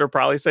 things that are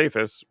probably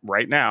safest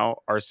right now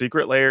are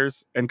secret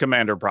layers and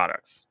Commander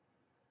products.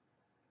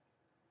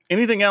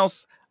 Anything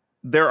else,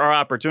 there are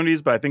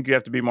opportunities, but I think you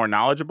have to be more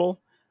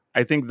knowledgeable.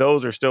 I think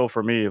those are still,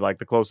 for me, like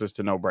the closest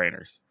to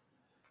no-brainers.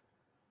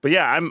 But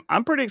yeah,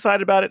 I'm pretty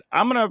excited about it.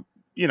 I'm going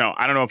to,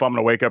 I don't know if I'm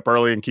going to wake up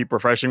early and keep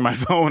refreshing my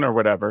phone or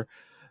whatever,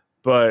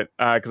 but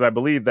because I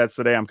believe that's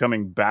the day I'm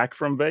coming back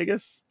from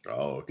Vegas.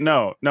 Oh, okay.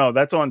 No,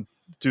 that's on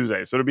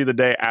Tuesday. So it'll be the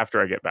day after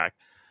I get back.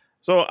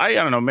 So I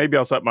don't know, maybe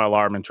I'll set my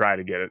alarm and try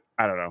to get it.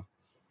 I don't know.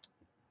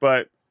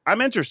 But I'm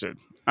interested.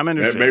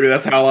 Maybe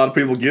that's how a lot of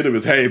people get them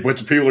is, hey, a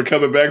bunch of people are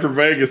coming back from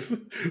Vegas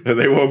and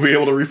they won't be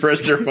able to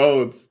refresh their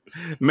phones.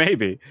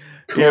 Maybe.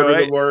 Corner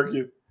the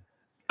market.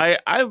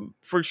 I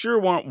for sure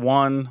want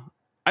one.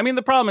 I mean,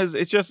 the problem is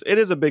it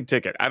is a big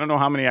ticket. I don't know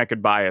how many I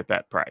could buy at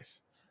that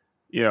price.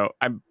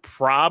 I'm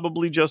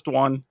probably just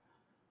one,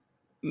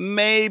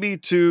 maybe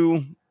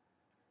 2.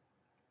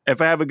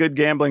 If I have a good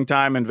gambling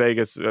time in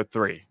Vegas,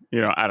 3.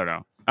 I don't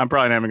know. I'm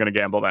probably never going to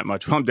gamble that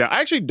much while I'm down. I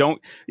actually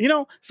don't,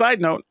 side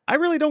note, I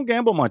really don't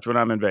gamble much when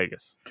I'm in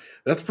Vegas.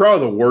 That's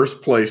probably the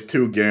worst place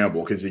to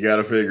gamble because you got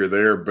to figure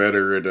they're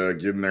better at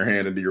getting their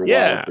hand into your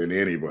wallet than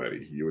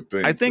anybody, you would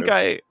think. I think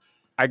I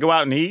go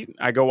out and eat.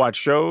 I go watch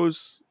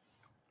shows.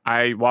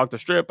 I walk the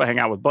strip. I hang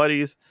out with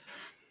buddies.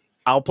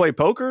 I'll play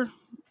poker.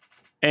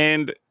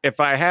 And if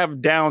I have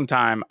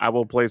downtime, I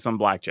will play some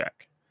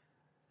blackjack.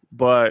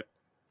 But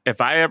if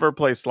I ever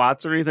play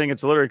slots or anything,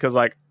 it's literally because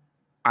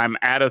I'm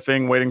at a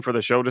thing waiting for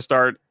the show to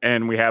start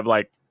and we have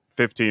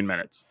 15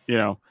 minutes,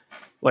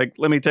 let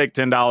me take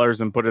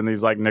 $10 and put in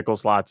these nickel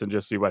slots and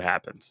just see what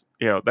happens.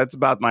 That's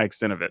about my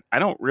extent of it. I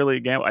don't really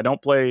gamble. I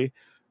don't play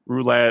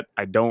roulette.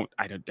 I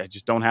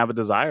just don't have a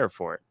desire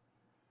for it.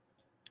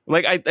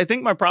 I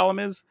think my problem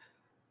is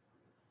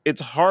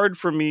it's hard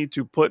for me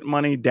to put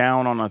money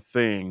down on a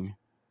thing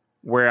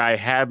where I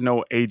have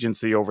no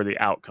agency over the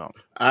outcome.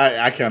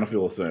 I kind of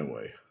feel the same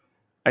way.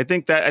 I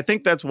think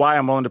that's why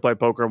I'm willing to play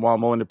poker and why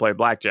I'm willing to play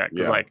blackjack.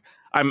 Because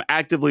I'm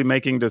actively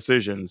making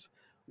decisions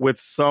with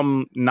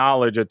some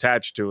knowledge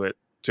attached to it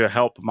to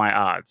help my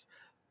odds.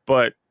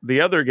 But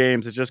the other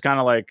games, it's just kind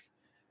of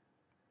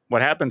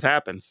what happens.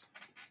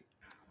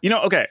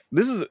 Okay,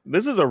 this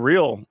is a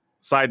real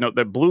side note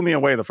that blew me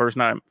away the first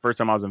time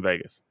I was in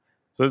Vegas.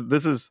 So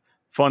this is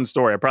a fun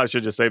story. I probably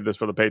should just save this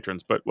for the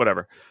patrons, but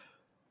whatever.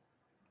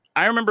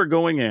 I remember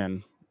going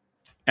in.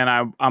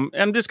 And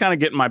I'm just kind of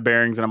getting my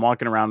bearings and I'm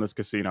walking around this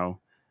casino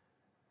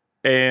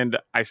and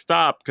I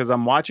stop because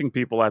I'm watching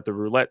people at the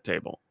roulette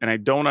table and I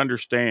don't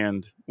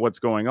understand what's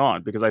going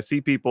on because I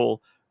see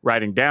people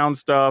writing down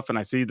stuff and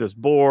I see this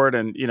board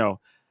and,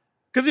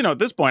 because, at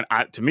this point,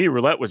 to me,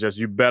 roulette was just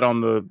you bet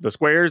on the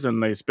squares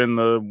and they spin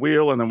the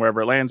wheel and then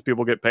wherever it lands,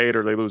 people get paid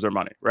or they lose their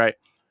money. Right.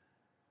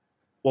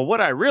 Well,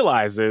 what I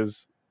realize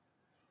is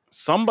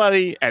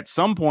somebody at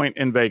some point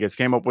in Vegas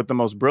came up with the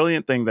most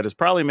brilliant thing that has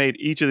probably made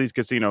each of these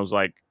casinos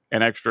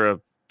an extra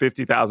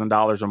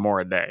 $50,000 or more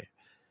a day.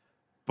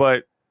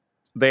 But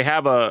they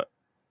have a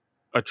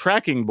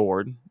tracking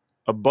board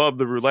above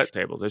the roulette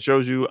tables. It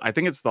shows you, I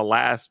think it's the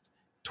last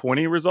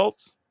 20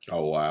 results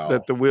Oh, wow.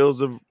 that the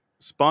wheels have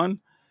spun.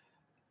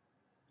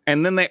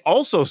 And then they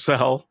also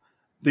sell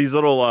these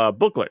little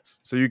booklets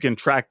so you can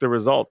track the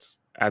results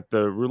at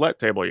the roulette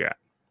table you're at.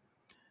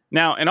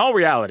 Now, in all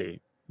reality,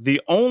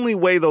 the only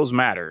way those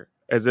matter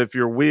is if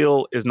your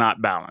wheel is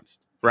not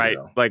balanced, right?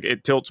 Yeah. Like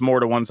it tilts more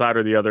to one side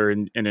or the other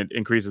and it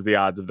increases the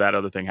odds of that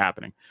other thing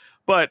happening.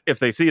 But if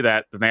they see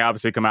that, then they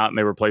obviously come out and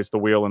they replace the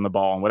wheel and the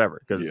ball and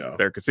whatever because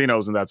they're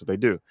casinos and that's what they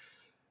do.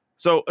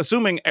 So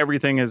assuming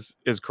everything is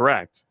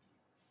correct,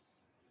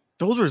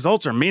 those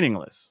results are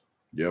meaningless.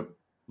 Yep.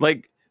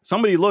 Like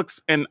somebody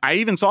looks, and I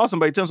even saw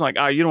somebody tell me like,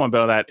 you don't want to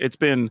bet on that. It's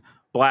been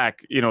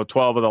black,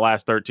 12 of the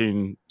last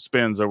 13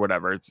 spins or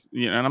whatever. It's,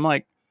 and I'm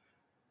like,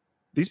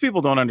 these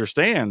people don't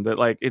understand that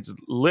like it's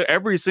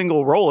every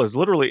single roll is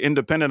literally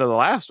independent of the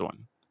last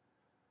one.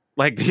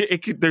 Like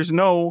there's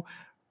no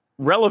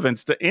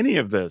relevance to any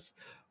of this,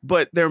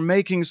 but they're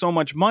making so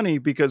much money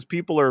because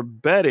people are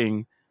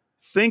betting,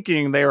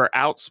 thinking they are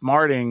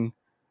outsmarting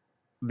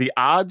the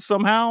odds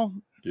somehow.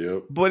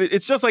 Yep. But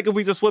it's just like if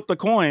we just flipped a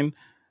coin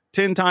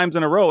 10 times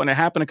in a row and it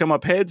happened to come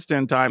up heads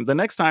 10 times, the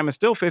next time is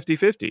still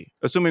 50-50,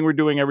 assuming we're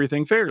doing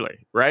everything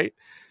fairly, right?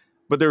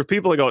 But there are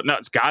people that go, no,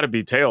 it's got to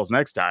be tails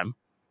next time.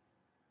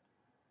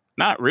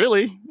 Not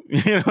really.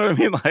 You know what I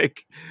mean?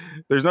 Like,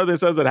 there's nothing that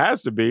says it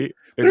has to be.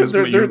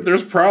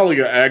 There's probably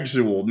an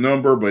actual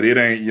number, but it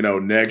ain't,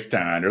 next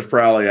time. There's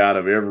probably out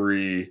of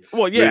every...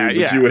 Well, yeah,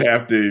 but you would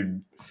have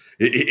to...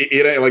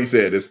 It ain't, like you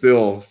said, it's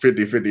still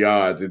 50-50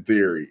 odds in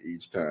theory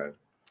each time.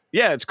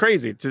 Yeah, it's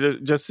crazy to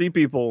just see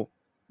people...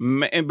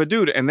 But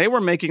dude, and they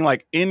were making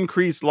like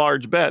increased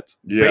large bets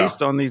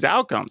based on these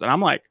outcomes. And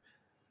I'm like,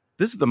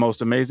 this is the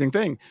most amazing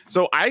thing.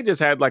 So I just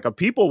had like a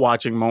people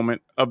watching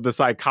moment of the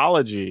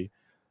psychology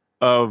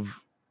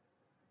of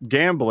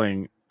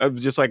gambling, of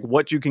just like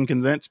what you can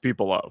convince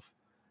people of.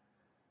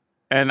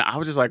 And I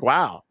was just like,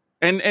 wow.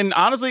 And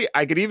honestly,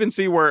 I could even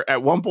see where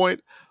at one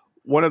point,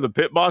 one of the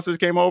pit bosses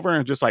came over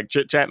and just like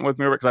chit chatting with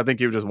me because I think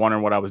he was just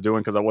wondering what I was doing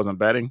because I wasn't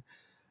betting.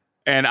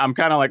 And I'm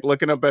kind of like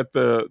looking up at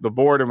the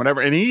board and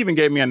whatever. And he even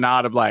gave me a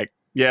nod of like,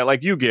 yeah,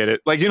 like you get it.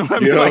 Like, you know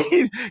what I mean?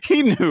 Like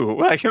he knew,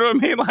 like, you know what I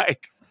mean?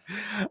 Like,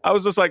 I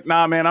was just like,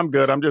 nah, man, I'm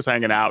good. I'm just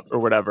hanging out or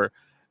whatever.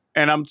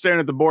 And I'm staring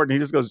at the board and he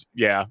just goes,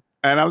 yeah.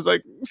 And I was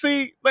like,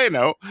 see, they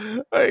know.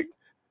 Like,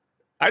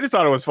 I just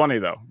thought it was funny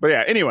though. But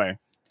yeah, anyway,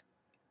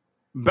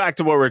 back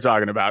to what we're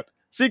talking about.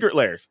 Secret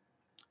Lairs.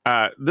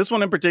 This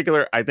one in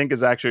particular, I think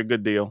is actually a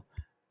good deal.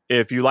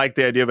 If you like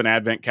the idea of an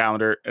advent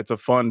calendar, it's a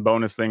fun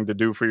bonus thing to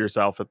do for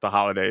yourself at the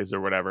holidays or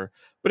whatever.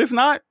 But if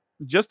not,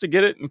 just to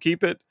get it and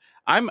keep it.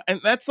 And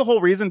that's the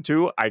whole reason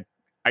too.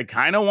 I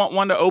kind of want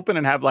one to open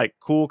and have like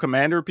cool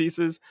commander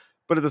pieces,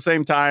 but at the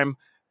same time,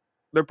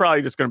 they're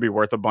probably just going to be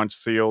worth a bunch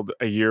sealed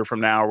a year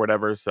from now or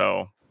whatever.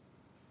 So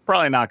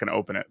probably not going to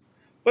open it,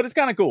 but it's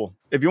kind of cool.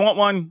 If you want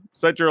one,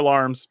 set your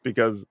alarms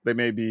because they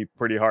may be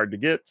pretty hard to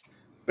get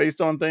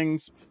based on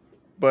things,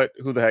 but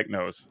who the heck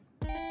knows?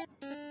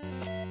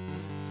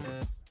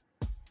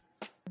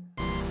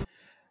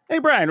 Hey,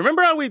 Brian,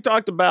 remember how we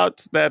talked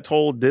about that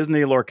whole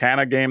Disney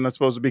Lorcana game that's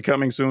supposed to be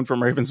coming soon from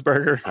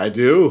Ravensburger? I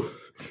do.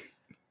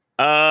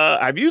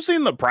 Have you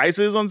seen the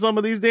prices on some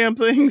of these damn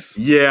things?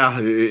 Yeah,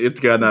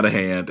 it's gotten out of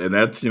hand. And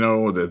that's,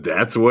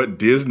 that's what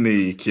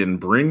Disney can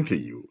bring to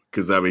you.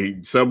 Because, I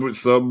mean,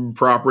 some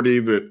property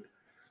that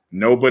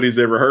nobody's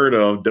ever heard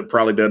of that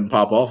probably doesn't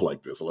pop off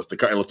like this. Unless the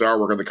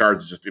artwork on the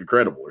cards is just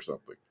incredible or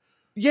something.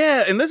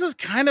 Yeah, and this is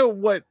kind of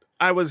what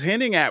I was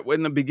hinting at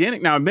in the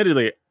beginning. Now,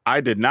 admittedly, I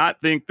did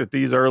not think that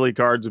these early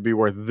cards would be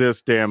worth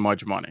this damn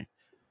much money.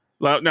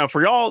 Now,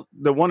 for y'all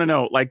that want to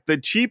know, like the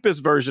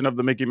cheapest version of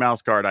the Mickey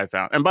Mouse card I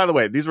found, and by the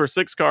way, these were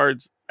 6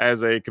 cards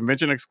as a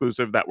convention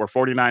exclusive that were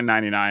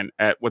 $49.99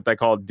 at what they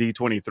call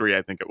D23,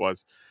 I think it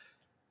was.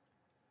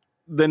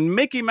 The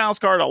Mickey Mouse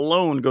card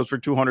alone goes for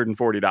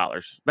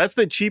 $240. That's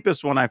the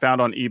cheapest one I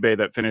found on eBay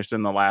that finished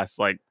in the last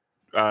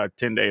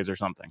 10 days or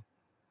something.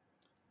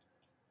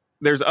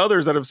 There's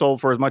others that have sold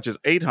for as much as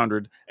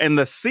 $800, and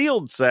the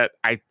sealed set,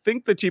 I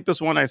think the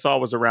cheapest one I saw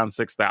was around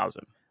 $6,000.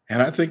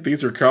 And I think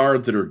these are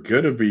cards that are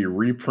going to be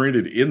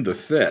reprinted in the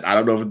set. I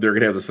don't know if they're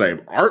going to have the same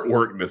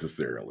artwork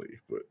necessarily,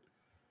 but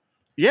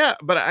yeah,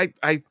 but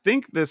I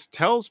think this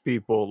tells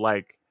people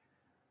like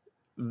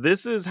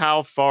this is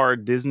how far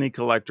Disney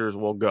collectors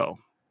will go.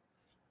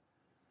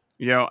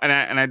 And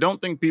I don't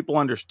think people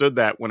understood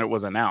that when it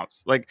was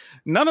announced. Like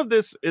none of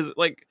this is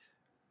like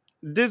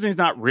Disney's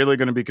not really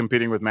going to be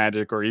competing with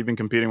Magic or even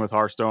competing with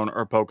Hearthstone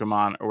or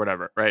Pokemon or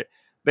whatever, right?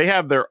 They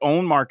have their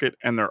own market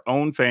and their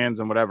own fans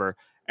and whatever.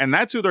 And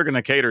that's who they're going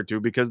to cater to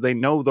because they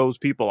know those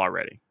people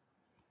already.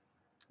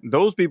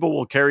 Those people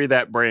will carry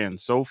that brand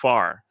so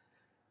far.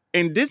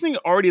 And Disney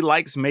already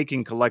likes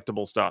making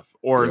collectible stuff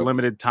or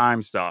limited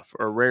time stuff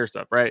or rare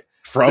stuff, right?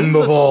 From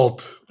the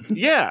vault.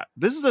 Yeah.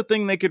 This is a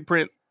thing they could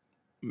print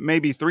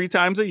maybe 3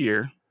 times a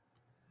year.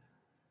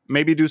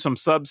 Maybe do some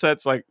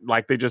subsets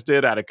like they just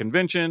did at a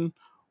convention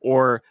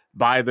or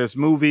buy this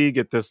movie,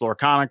 get this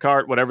Lorcana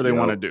card, whatever they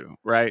want to do,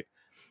 right?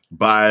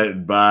 Buy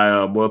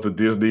a month of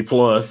Disney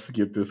Plus.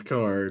 Get this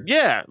card.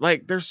 Yeah,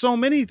 like there's so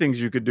many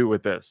things you could do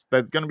with this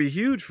that's going to be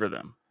huge for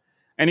them.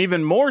 And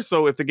even more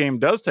so if the game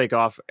does take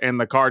off and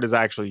the card is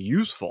actually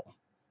useful.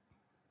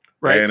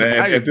 Right. And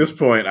at this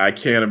point, I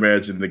can't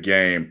imagine the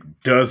game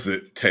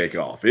doesn't take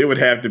off. It would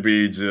have to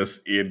be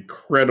just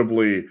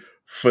incredibly,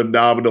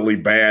 phenomenally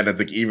bad. I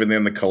think even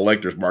then the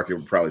collector's market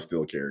would probably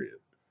still carry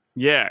it.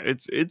 Yeah,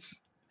 it's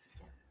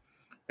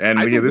And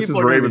again, this is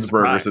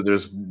Ravensburger, so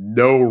there's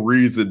no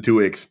reason to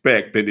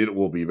expect that it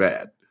will be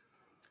bad.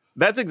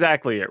 That's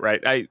exactly it,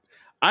 right? I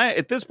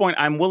at this point,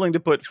 I'm willing to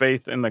put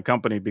faith in the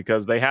company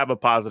because they have a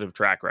positive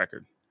track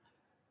record.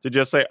 To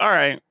just say, all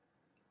right,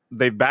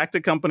 they've backed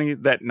a company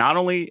that not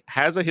only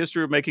has a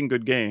history of making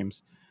good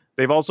games,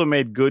 they've also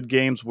made good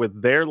games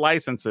with their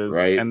licenses,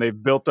 right, and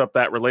they've built up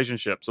that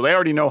relationship. So they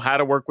already know how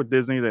to work with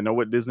Disney. They know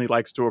what Disney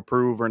likes to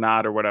approve or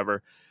not or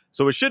whatever.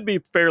 So it should be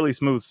fairly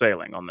smooth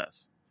sailing on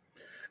this.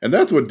 And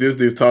that's what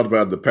Disney's talked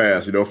about in the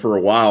past. You know, for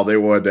a while, they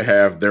wanted to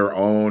have their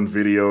own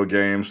video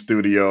game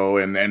studio.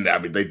 And I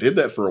mean, they did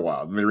that for a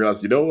while. And they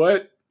realized, you know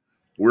what?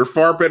 We're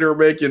far better at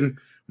making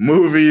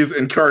movies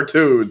and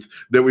cartoons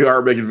than we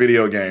are making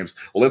video games.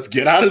 Let's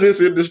get out of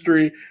this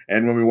industry.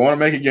 And when we want to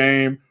make a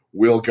game,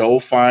 we'll go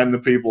find the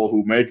people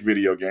who make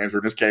video games, or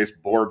in this case,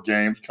 board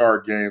games,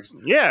 card games.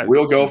 Yeah.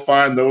 We'll go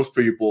find those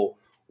people,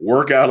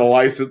 work out a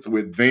license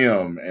with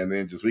them, and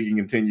then we can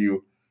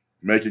continue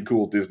making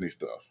cool Disney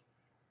stuff.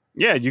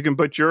 Yeah, you can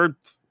put your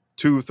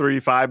 $2,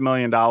 $3, $5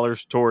 million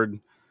toward,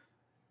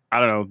 I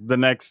don't know, the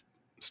next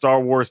Star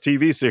Wars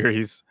TV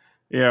series,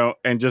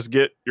 and just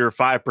get your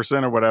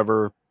 5% or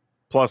whatever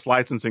plus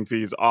licensing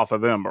fees off of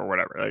them or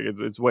whatever. Like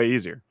it's way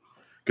easier.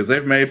 Because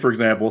they've made, for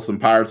example, some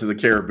Pirates of the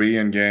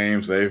Caribbean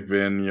games. They've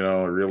been,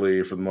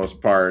 really, for the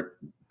most part,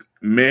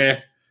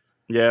 meh.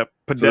 Yeah,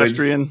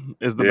 pedestrian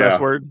is the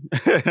best word.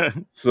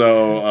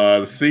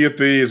 So Sea of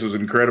Thieves was an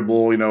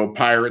incredible,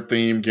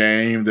 pirate-themed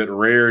game that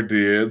Rare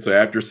did. So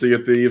after Sea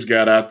of Thieves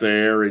got out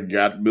there and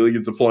got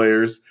millions of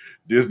players,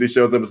 Disney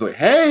shows up and says,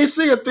 hey,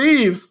 Sea of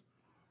Thieves,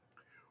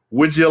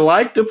 would you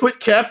like to put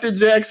Captain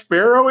Jack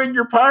Sparrow in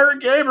your pirate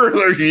game? Or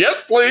like,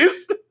 yes,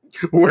 please.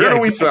 Where do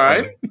we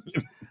sign?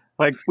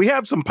 Like, we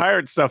have some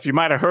pirate stuff you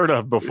might have heard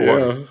of before.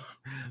 Yeah.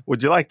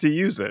 Would you like to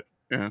use it?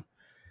 Yeah.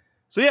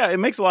 So yeah, it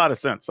makes a lot of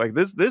sense. Like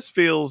this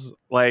feels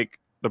like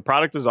the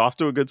product is off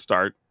to a good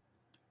start.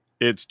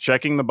 It's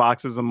checking the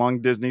boxes among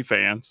Disney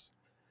fans.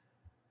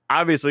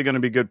 Obviously going to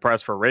be good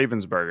press for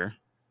Ravensburger.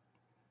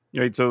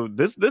 Right? So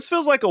this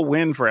feels like a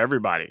win for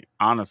everybody,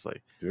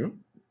 honestly. Yeah.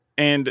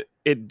 And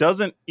it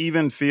doesn't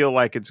even feel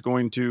like it's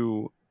going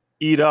to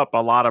eat up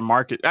a lot of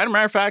market. As a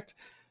matter of fact,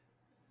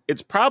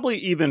 it's probably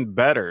even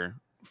better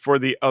for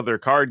the other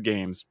card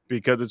games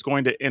because it's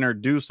going to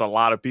introduce a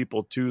lot of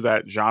people to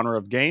that genre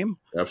of game.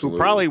 Absolutely.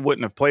 Who probably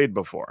wouldn't have played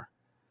before.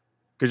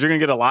 Because you're going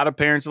to get a lot of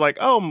parents like,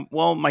 oh,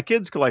 well, my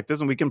kids collect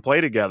this and we can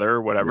play together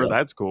or whatever. Yeah.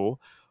 That's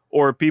cool.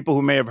 Or people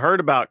who may have heard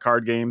about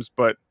card games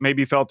but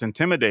maybe felt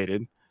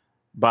intimidated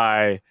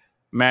by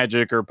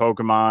Magic or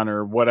Pokemon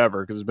or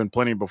whatever, because there's been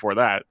plenty before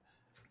that.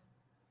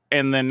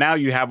 And then now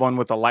you have one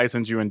with a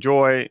license you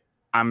enjoy.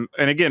 And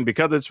again,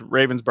 because it's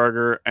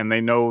Ravensburger and they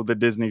know the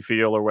Disney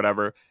feel or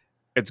whatever,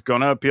 it's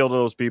going to appeal to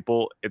those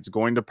people. It's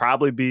going to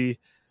probably be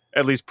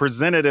at least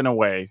presented in a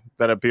way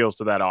that appeals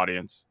to that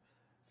audience.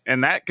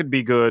 And that could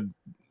be good.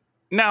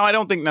 Now, I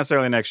don't think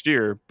necessarily next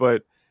year,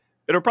 but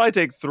it'll probably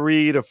take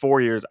 3 to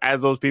 4 years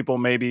as those people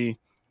maybe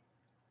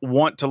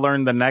want to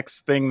learn the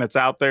next thing that's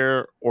out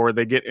there, or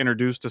they get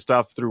introduced to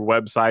stuff through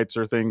websites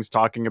or things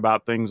talking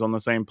about things on the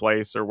same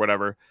place or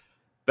whatever,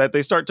 that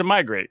they start to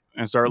migrate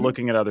and start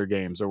looking at other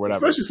games or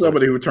whatever. Especially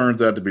somebody who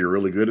turns out to be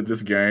really good at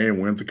this game,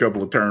 wins a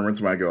couple of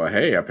tournaments, might go,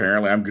 hey,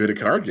 apparently I'm good at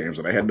card games,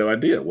 and I had no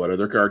idea. What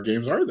other card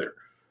games are there?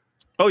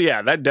 Oh,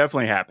 yeah, that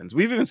definitely happens.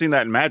 We've even seen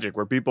that in Magic,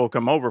 where people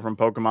come over from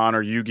Pokemon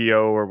or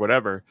Yu-Gi-Oh! Or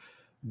whatever,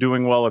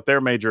 doing well at their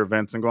major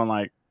events and going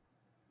like,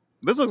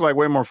 this looks like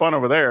way more fun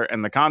over there,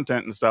 and the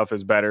content and stuff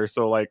is better,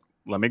 so like,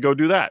 let me go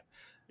do that.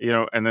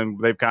 And then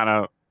they've kind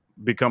of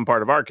become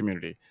part of our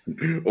community.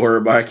 Or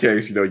in my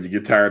case, you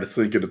get tired of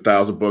sinking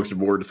 $1,000 or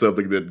more to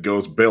something that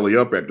goes belly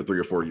up after 3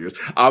 or 4 years.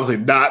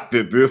 Obviously not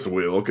that this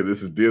will, because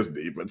this is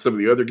Disney, but some of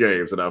the other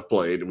games that I've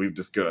played and we've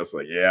discussed,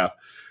 like, yeah,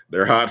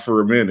 they're hot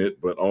for a minute,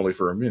 but only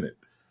for a minute.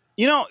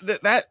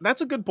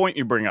 That's a good point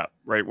you bring up,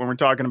 right? When we're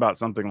talking about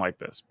something like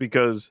this,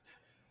 because,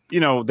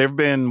 there've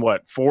been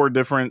 4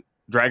 different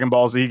Dragon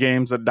Ball Z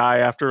games that die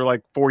after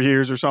like 4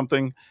 years or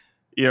something.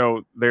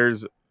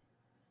 There's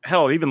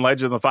hell, even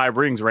Legend of the Five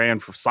Rings ran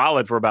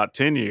for about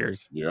 10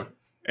 years. Yeah.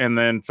 And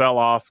then fell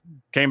off,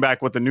 came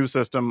back with the new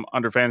system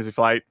under Fantasy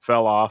Flight,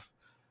 fell off.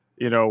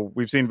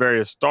 We've seen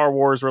various Star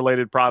Wars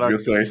related products. I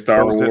was going to say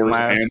Star Wars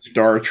and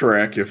Star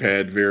Trek have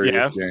had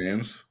various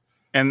games.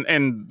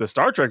 And the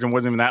Star Trek one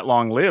wasn't even that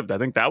long lived. I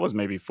think that was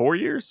maybe 4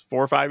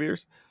 or 5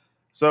 years.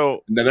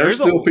 So now there's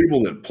still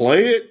people that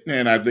play it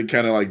and I think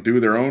kind of like do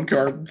their own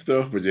card and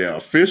stuff. But yeah,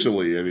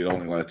 officially it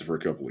only lasted for a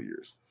couple of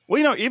years.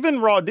 Well,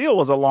 even Raw Deal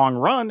was a long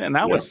run, and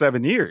that was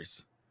 7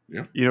 years.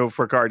 Yeah.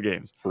 For card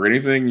games. For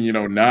anything,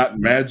 not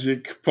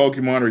Magic,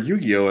 Pokemon, or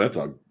Yu-Gi-Oh, that's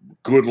a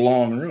good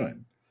long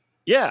run.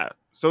 Yeah.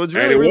 So it's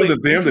really, and it really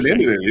wasn't them that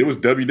ended it. It was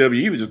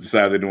WWE that just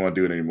decided they didn't want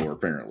to do it anymore,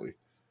 apparently.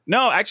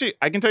 No, actually,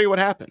 I can tell you what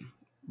happened.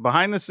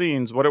 Behind the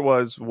scenes, what it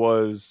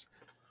was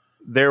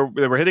they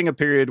were hitting a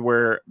period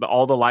where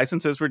all the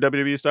licenses for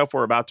WWE stuff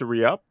were about to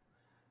re-up.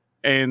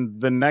 And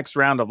the next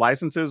round of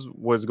licenses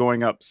was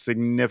going up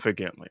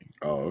significantly.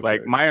 Oh, okay.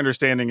 Like, my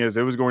understanding is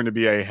it was going to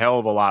be a hell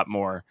of a lot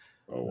more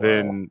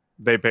than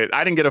they paid.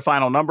 I didn't get a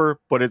final number,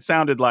 but it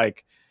sounded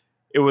like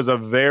it was a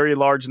very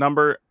large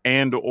number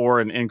and or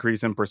an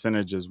increase in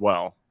percentage as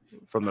well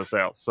from the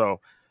sales. So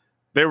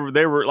they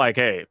were like,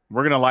 hey,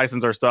 we're going to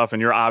license our stuff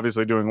and you're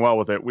obviously doing well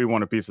with it. We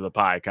want a piece of the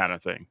pie kind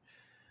of thing.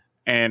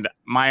 And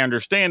my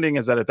understanding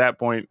is that at that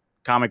point,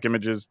 Comic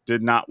Images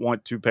did not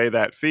want to pay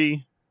that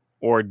fee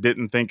or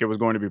didn't think it was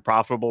going to be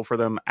profitable for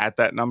them at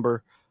that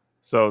number.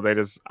 So they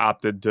just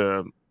opted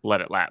to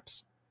let it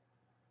lapse,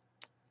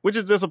 which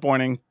is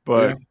disappointing,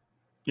 but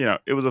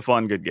it was a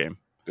fun, good game.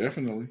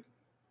 Definitely.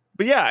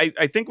 But yeah,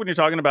 I think when you're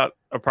talking about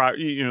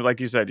like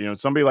you said,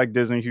 somebody like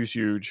Disney who's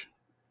huge,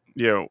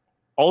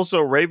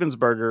 also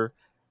Ravensburger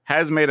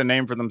has made a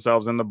name for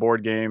themselves in the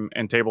board game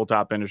and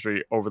tabletop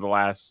industry over the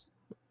last,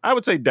 I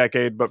would say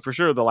decade, but for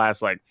sure the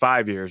last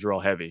 5 years, real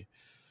heavy.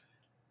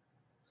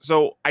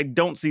 So I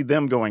don't see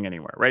them going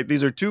anywhere, right?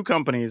 These are two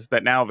companies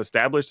that now have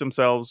established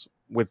themselves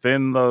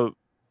within the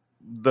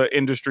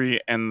industry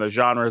and the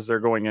genres they're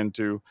going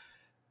into.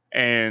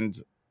 And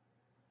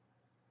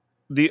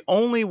the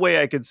only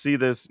way I could see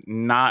this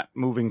not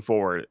moving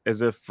forward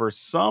is if for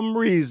some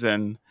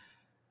reason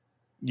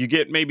you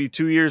get maybe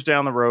 2 years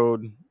down the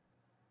road,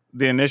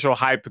 the initial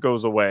hype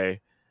goes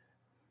away,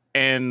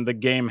 and the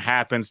game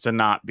happens to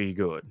not be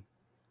good.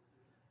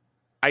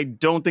 I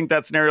don't think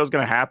that scenario is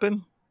going to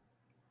happen,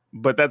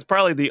 but that's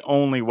probably the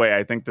only way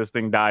I think this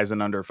thing dies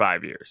in under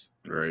 5 years.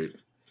 Right.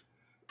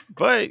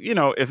 But,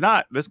 if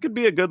not, this could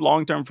be a good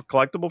long-term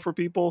collectible for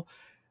people,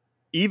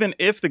 even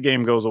if the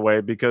game goes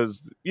away,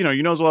 because, you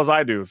know as well as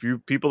I do, if you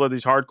people are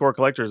these hardcore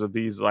collectors of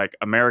these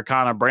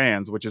Americana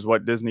brands, which is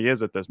what Disney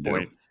is at this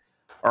point,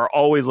 are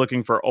always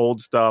looking for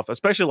old stuff,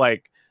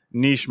 especially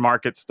niche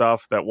market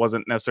stuff that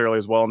wasn't necessarily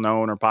as well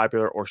known or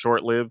popular or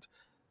short-lived.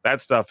 That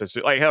stuff is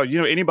hell,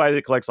 anybody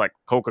that collects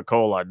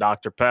Coca-Cola,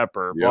 Dr.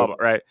 Pepper, blah, blah,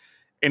 right?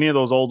 Any of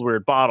those old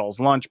weird bottles,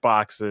 lunch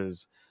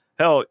boxes,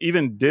 hell,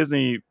 even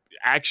Disney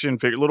action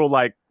figure, little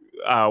what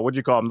do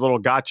you call them? Little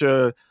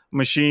gotcha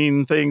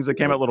machine things that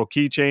came out, little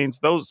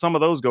keychains. Some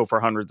of those go for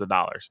hundreds of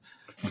dollars.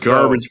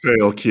 Garbage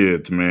pail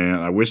kids, man.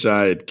 I wish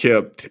I had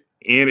kept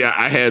any.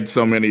 I had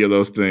so many of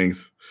those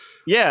things.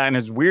 Yeah, and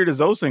as weird as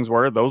those things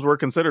were, those were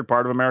considered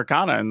part of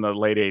Americana in the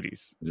late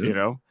 80s,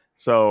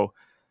 So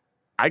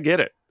I get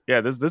it.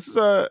 Yeah, this is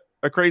a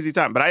crazy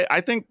time. But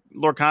I think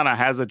Lorcana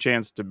has a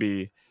chance to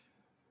be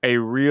a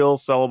real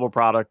sellable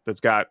product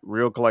that's got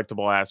real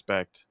collectible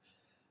aspect.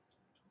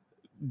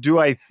 Do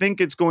I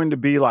think it's going to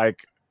be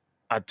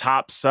a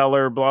top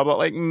seller, blah,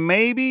 blah?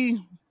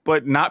 Maybe,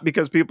 but not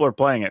because people are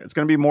playing it. It's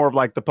going to be more of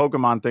the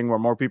Pokemon thing where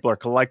more people are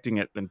collecting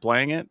it than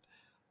playing it.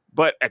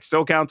 But it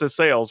still counts as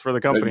sales for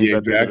the companies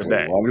at the end of the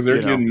day. As long as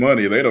they're getting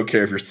money, they don't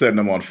care if you're setting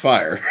them on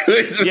fire.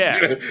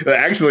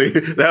 Actually,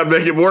 that would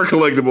make it more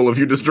collectible if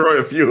you destroy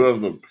a few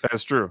of them.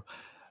 That's true.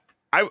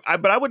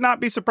 But I would not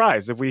be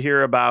surprised if we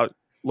hear about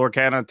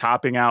Lorcana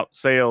topping out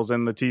sales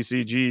in the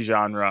TCG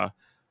genre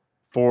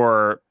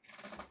for,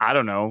 I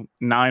don't know,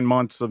 9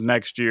 months of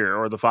next year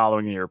or the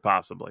following year,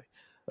 possibly.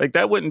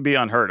 That wouldn't be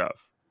unheard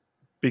of.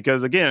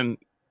 Because again,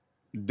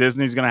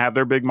 Disney's going to have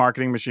their big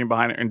marketing machine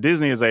behind it. And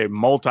Disney is a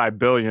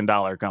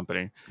multi-billion-dollar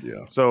company.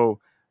 Yeah. So,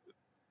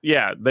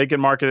 yeah, they can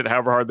market it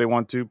however hard they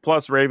want to.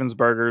 Plus,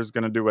 Ravensburger is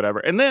going to do whatever.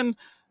 And then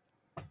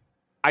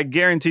I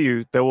guarantee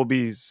you there will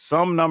be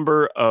some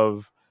number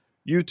of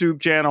YouTube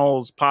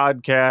channels,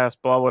 podcasts,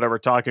 blah, whatever,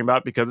 talking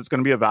about, because it's going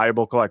to be a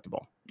valuable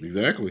collectible.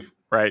 Exactly.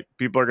 Right?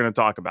 People are going to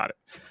talk about it.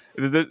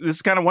 This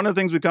is kind of one of the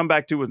things we come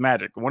back to with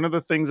Magic. One of the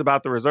things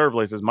about the reserve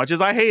list, as much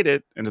as I hate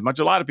it, and as much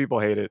as a lot of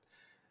people hate it,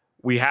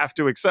 we have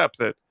to accept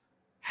that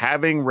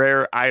having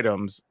rare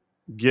items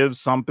gives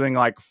something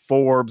like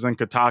Forbes and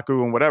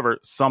Kotaku and whatever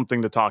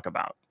something to talk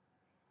about.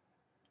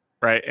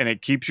 Right? And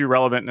it keeps you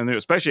relevant in the news,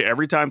 especially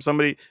every time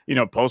somebody,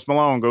 Post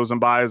Malone goes and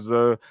buys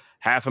the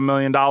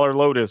 $500,000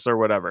 Lotus or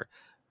whatever.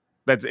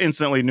 That's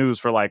instantly news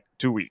for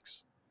 2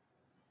 weeks.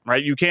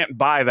 Right? You can't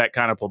buy that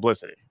kind of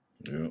publicity.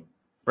 Yeah.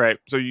 Right?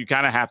 So you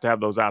kind of have to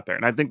have those out there.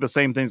 And I think the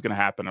same thing's going to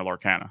happen to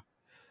Lorcana.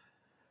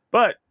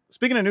 But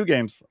speaking of new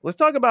games, let's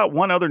talk about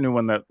one other new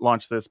one that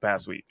launched this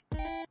past week.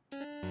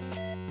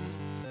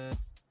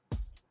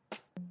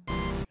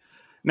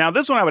 Now,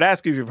 this one I would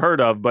ask you if you've heard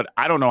of, but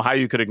I don't know how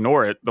you could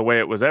ignore it the way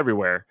it was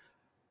everywhere.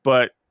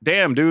 But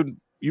damn, dude,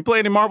 you play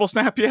any Marvel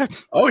Snap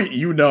yet? Oh,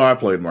 I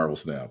played Marvel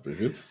Snap.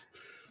 If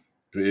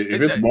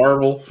it's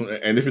Marvel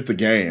and if it's a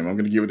game, I'm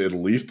going to give it at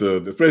least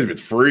especially if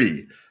it's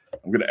free,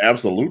 I'm going to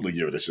absolutely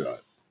give it a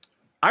shot.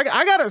 I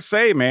got to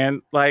say,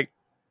 man,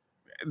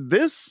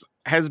 this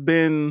has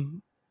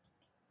been,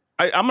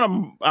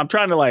 I'm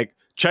trying to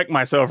check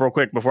myself real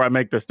quick before I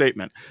make this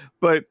statement.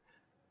 But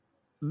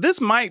this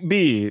might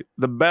be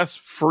the best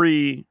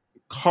free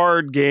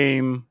card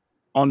game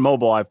on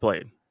mobile I've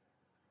played.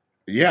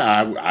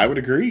 Yeah, I would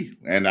agree.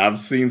 And I've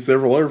seen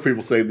several other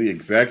people say the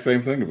exact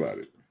same thing about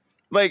it.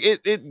 Like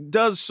it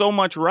does so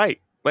much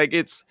right. Like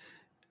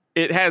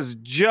it has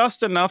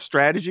just enough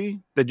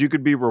strategy that you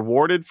could be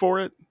rewarded for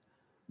it,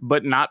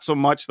 but not so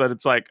much that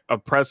it's like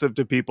oppressive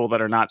to people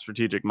that are not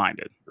strategic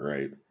minded.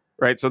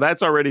 Right. So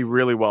that's already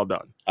really well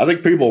done. I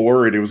think people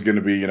worried it was going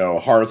to be,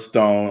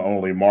 Hearthstone,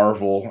 only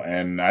Marvel.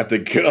 And I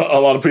think a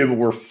lot of people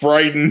were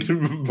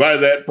frightened by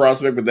that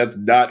prospect, but that's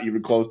not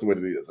even close to what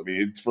it is. I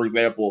mean, for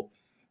example,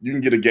 you can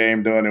get a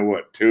game done in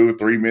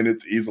 2-3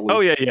 minutes easily.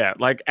 Oh, yeah, yeah.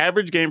 Like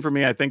average game for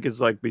me, I think is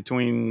like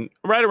between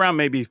right around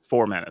maybe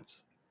 4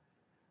 minutes.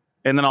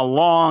 And then a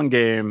long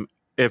game,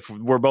 if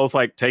we're both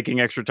like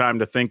taking extra time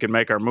to think and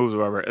make our moves or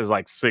whatever, is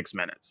like 6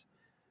 minutes.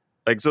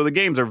 Like, so the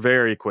games are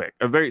very quick,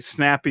 very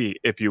snappy,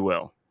 if you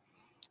will.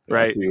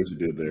 Right. I see what you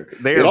did there.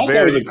 It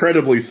also is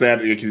incredibly sad.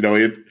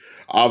 It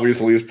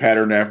obviously is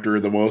patterned after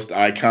the most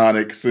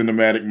iconic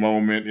cinematic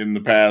moment in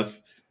the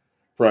past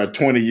probably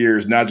 20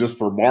 years, not just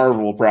for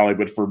Marvel, probably,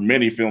 but for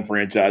many film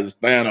franchises.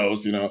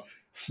 Thanos,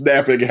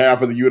 snapping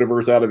half of the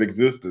universe out of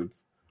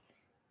existence.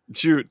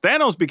 Shoot,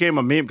 Thanos became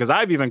a meme because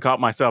I've even caught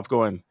myself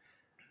going,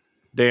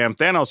 damn,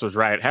 Thanos was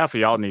right. Half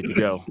of y'all need to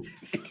go.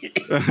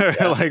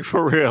 Like,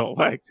 for real.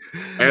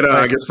 And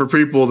I guess for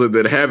people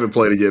that haven't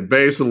played it yet,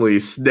 basically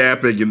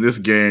snapping in this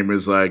game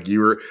is like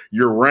your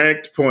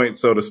ranked points,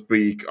 so to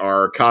speak,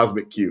 are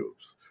cosmic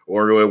cubes,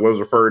 or what was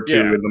referred to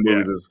in the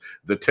movies as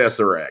the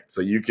Tesseract.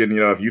 So you can,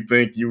 if you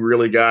think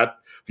you've got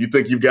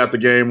the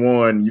game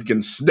won, you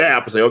can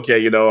snap and say,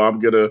 okay, I'm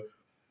going to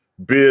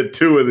bid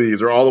 2 of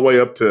these, or all the way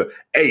up to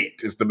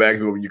 8 is the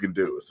maximum you can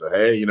do. So,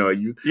 hey,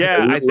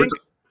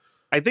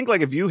 I think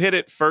like if you hit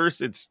it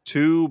first, it's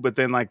 2, but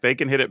then like they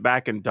can hit it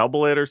back and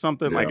double it or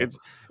something. Yeah. Like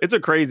it's a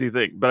crazy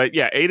thing. But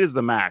 8 is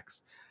the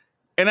max.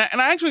 And I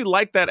actually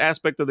like that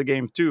aspect of the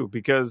game too,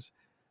 because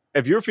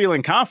if you're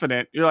feeling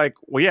confident, you're like,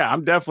 well, yeah,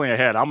 I'm definitely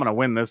ahead. I'm going to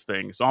win this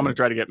thing. So I'm going to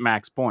try to get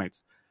max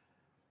points.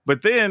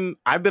 But then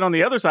I've been on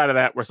the other side of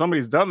that where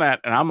somebody's done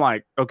that. And I'm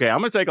like, okay, I'm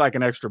going to take like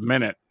an extra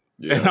minute.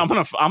 Yeah. And I'm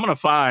going to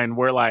find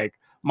where like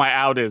my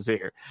out is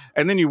here.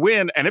 And then you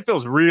win and it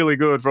feels really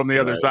good from the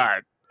other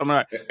side.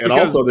 And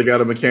also they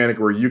got a mechanic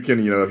where you can,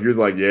 if you're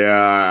like,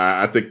 yeah,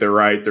 I think they're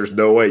right, there's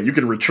no way, you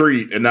can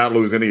retreat and not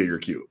lose any of your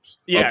cubes.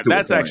 Yeah,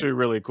 that's actually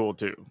really cool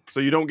too. So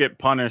you don't get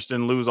punished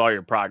and lose all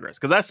your progress.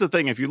 Because that's the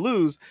thing, if you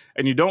lose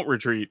and you don't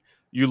retreat,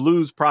 you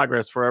lose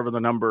progress forever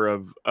the number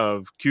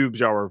of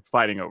cubes y'all were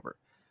fighting over.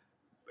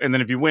 And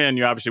then if you win,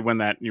 you obviously win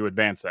that and you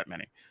advance that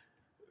many.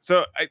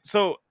 So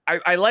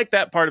I like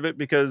that part of it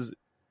because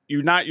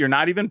you're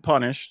not even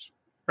punished,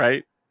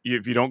 right?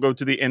 If you don't go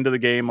to the end of the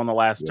game on the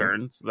last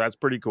turn. So that's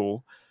pretty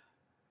cool.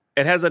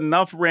 It has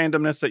enough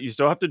randomness that you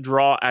still have to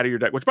draw out of your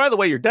deck, which, by the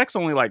way, your deck's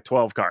only like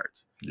 12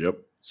 cards. Yep.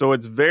 So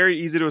it's very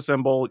easy to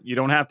assemble. You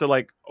don't have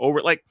to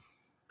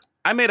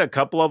I made a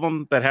couple of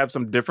them that have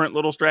some different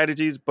little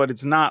strategies, but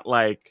it's not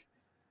like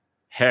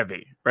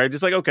heavy, right?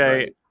 Just like, okay,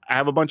 right. I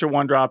have a bunch of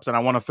 1-drops and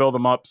I want to fill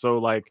them up. So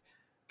like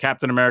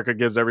Captain America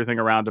gives everything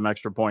around him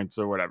extra points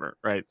or whatever,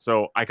 right?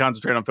 So I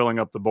concentrate on filling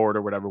up the board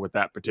or whatever with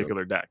that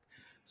particular deck.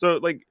 So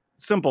like,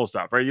 simple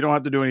stuff, right? You don't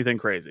have to do anything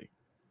crazy.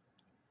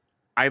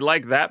 I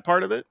like that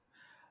part of it.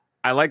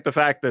 I like the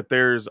fact that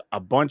there's a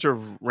bunch of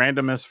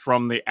randomness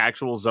from the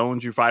actual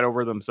zones you fight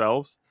over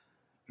themselves.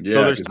 Yeah,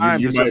 so there's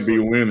times you might be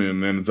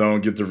winning and the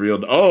zone gets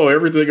revealed. Oh,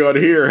 everything on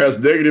here has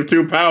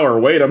 -2 power.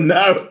 Wait, I'm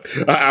not.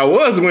 I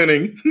was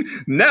winning.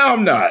 Now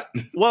I'm not.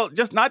 Well,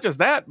 not just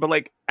that, but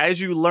like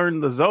as you learn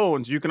the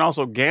zones, you can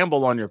also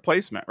gamble on your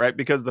placement, right?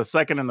 Because the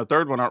second and the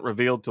third one aren't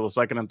revealed till the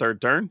second and third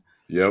turn.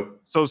 Yep.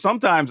 So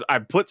sometimes I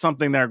put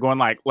something there going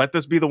like, let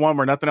this be the one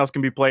where nothing else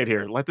can be played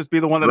here. Let this be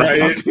the one that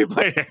nothing else can be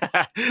played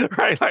here.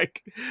 Right?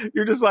 Like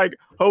you're just like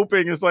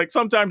hoping. It's like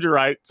sometimes you're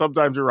right,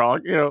 sometimes you're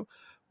wrong,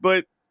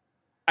 But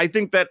I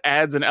think that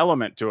adds an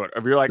element to it.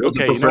 If you're like,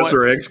 okay, the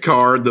Professor X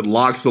card that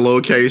locks the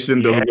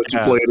location, doesn't let you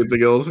play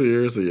anything else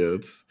here. So yeah,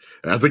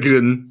 that's a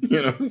good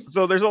one,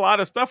 So there's a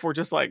lot of stuff where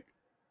just like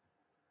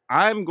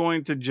I'm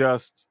going to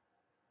just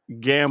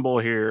gamble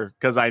here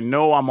because I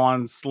know I'm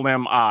on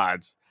slim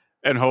odds.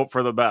 And hope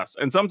for the best.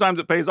 And sometimes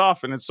it pays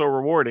off and it's so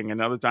rewarding, and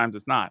other times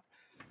it's not.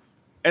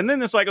 And then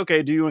it's like,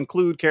 okay, do you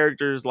include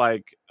characters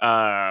like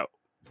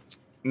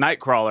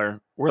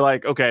Nightcrawler? We're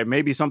like, okay,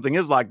 maybe something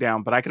is locked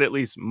down, but I could at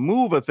least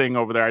move a thing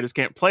over there. I just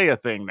can't play a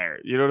thing there.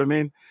 You know what I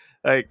mean?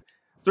 Like,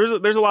 so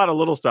there's a lot of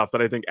little stuff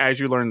that I think as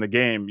you learn the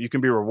game, you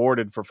can be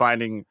rewarded for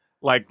finding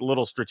like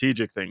little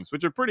strategic things,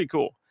 which are pretty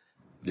cool.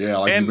 Yeah,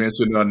 like you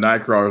mentioned,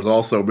 Nightcrawler is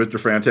also Mr.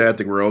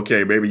 Fantastic, where,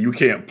 okay, maybe you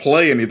can't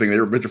play anything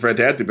there with Mr.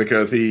 Fantastic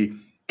because he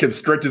can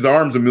stretch his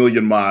arms a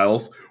million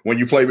miles. When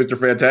you play Mr.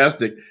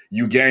 Fantastic,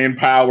 you gain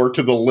power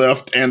to the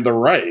left and the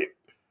right.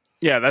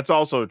 Yeah, that's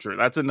also true.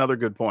 That's another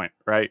good point,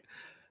 right?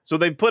 So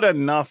they put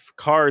enough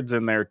cards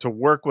in there to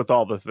work with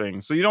all the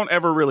things. So you don't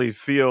ever really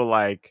feel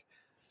like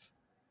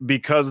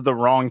because the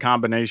wrong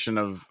combination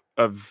of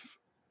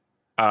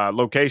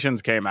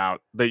locations came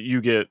out that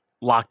you get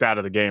locked out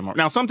of the game.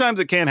 Now, sometimes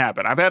it can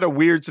happen. I've had a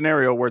weird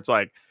scenario where it's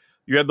like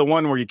you had the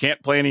one where you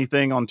can't play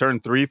anything on turn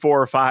 3,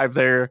 4, or 5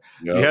 there.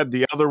 Yep. You had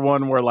the other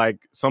one where like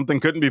something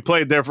couldn't be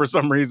played there for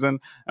some reason.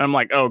 And I'm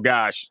like, oh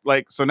gosh.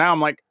 Like, so now I'm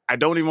like, I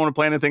don't even want to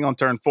play anything on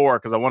turn 4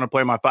 because I want to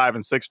play my 5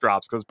 and 6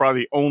 drops because it's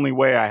probably the only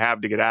way I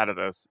have to get out of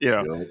this, you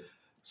know? Yep.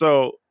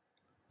 So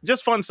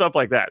just fun stuff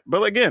like that.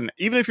 But again,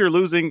 even if you're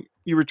losing,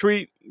 you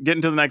retreat, get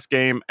into the next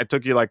game. It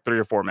took you like 3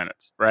 or 4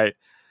 minutes, right?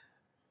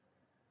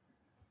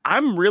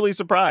 I'm really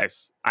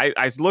surprised.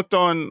 I looked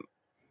on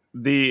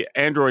the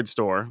Android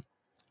store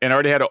and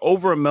already had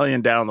over 1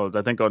 million downloads.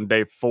 I think on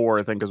day 4,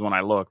 I think is when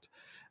I looked.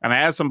 And I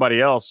asked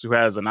somebody else who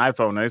has an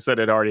iPhone, and they said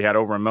it already had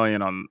over 1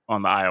 million on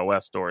the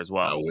iOS store as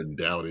well. I wouldn't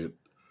doubt it.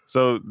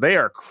 So they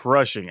are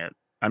crushing it.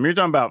 I mean, you're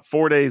talking about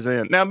 4 days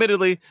in. Now,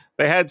 admittedly,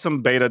 they had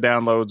some beta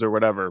downloads or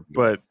whatever,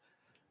 but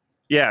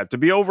yeah, to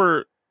be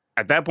over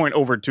at that point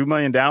over 2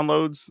 million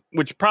downloads,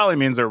 which probably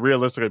means they're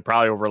realistically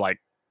probably over like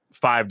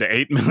 5 to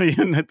 8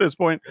 million at this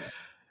point.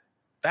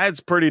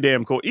 That's pretty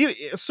damn cool.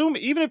 Assume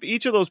even if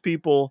each of those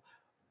people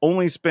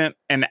only spent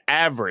an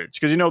average,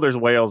 because you know there's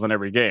whales in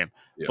every game.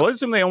 Yeah. But let's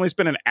assume they only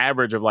spent an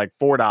average of like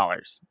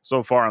 $4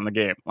 so far on the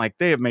game. Like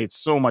they have made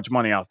so much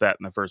money off that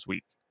in the first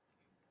week.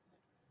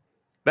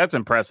 That's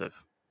impressive.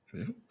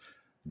 Yeah.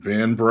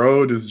 Ben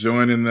Brode is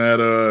joining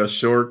that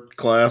short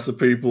class of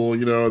people,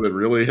 you know, that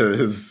really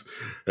has,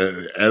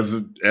 as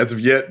of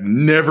yet,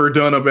 never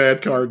done a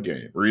bad card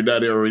game, or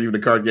even a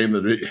card game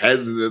that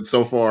has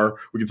so far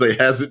we can say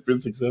hasn't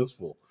been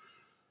successful.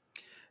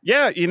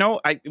 Yeah, you know,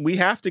 we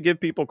have to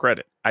give people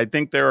credit. I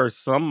think there are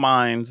some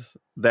minds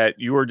that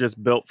you are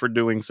just built for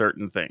doing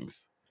certain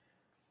things,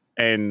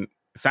 and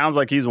it sounds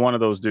like he's one of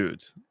those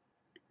dudes.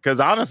 Because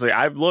honestly,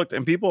 I've looked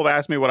and people have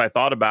asked me what I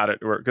thought about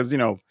it, because you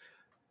know.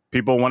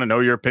 People want to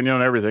know your opinion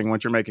on everything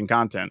once you're making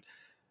content.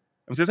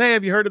 And says, hey,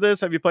 have you heard of this?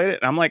 Have you played it?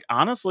 And I'm like,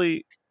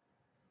 honestly,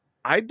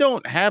 I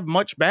don't have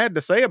much bad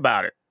to say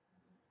about it.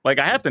 Like,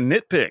 I have to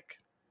nitpick.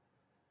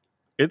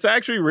 It's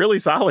actually really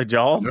solid,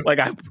 y'all.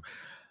 Yep.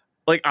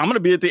 I'm going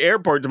to be at the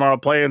airport tomorrow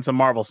playing some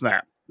Marvel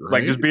Snap. Right.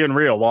 Like, just being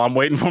real. While I'm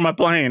waiting for my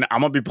plane,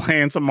 I'm going to be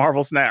playing some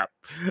Marvel Snap.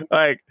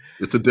 Like,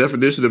 it's a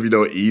definition of, you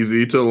know,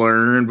 easy to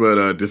learn,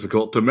 but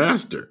difficult to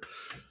master.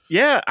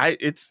 Yeah,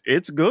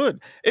 it's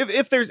good.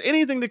 If there's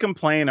anything to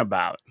complain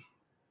about,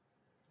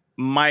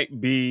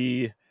 might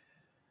be,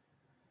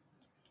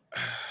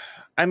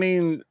 I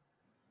mean,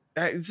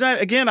 it's not,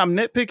 again, I'm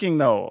nitpicking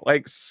though.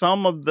 Like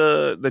some of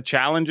the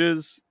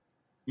challenges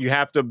you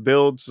have to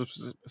build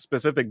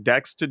specific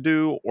decks to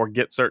do or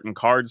get certain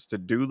cards to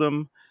do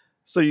them.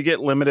 So you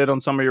get limited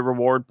on some of your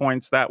reward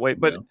points that way.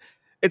 But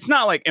it's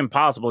not like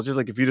impossible. It's just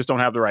like if you just don't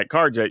have the right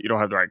cards yet, you don't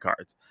have the right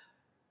cards.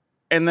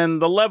 And then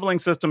the leveling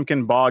system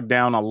can bog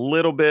down a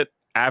little bit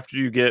after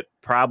you get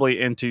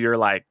probably into your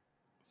like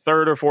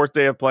 3rd or 4th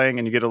day of playing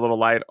and you get a little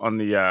light on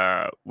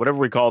the whatever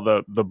we call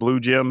the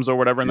blue gems or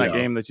whatever in that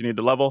game that you need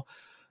to level.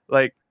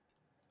 Like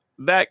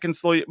that can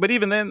slow you. But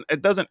even then,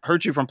 it doesn't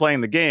hurt you from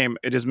playing the game.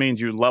 It just means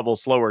you level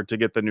slower to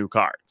get the new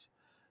cards,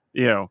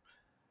 you know.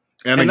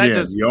 And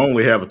again, you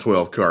only have a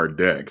 12 card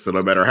deck. So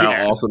no matter how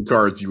awesome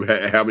cards you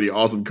have, how many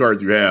awesome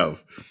cards you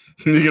have,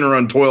 you're going to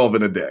run 12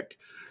 in a deck.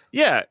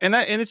 Yeah, and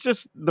it's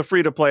just the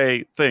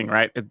free-to-play thing,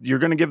 right? You're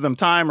going to give them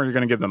time or you're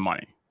going to give them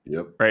money.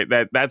 Yep. Right?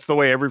 That's the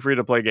way every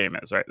free-to-play game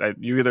is, right?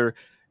 That you either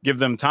give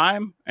them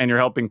time and you're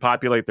helping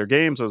populate their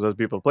game so those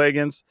people to play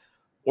against,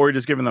 or you're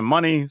just giving them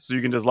money so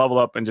you can just level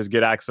up and just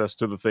get access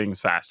to the things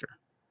faster.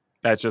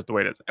 That's just the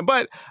way it is.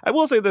 But I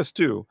will say this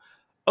too.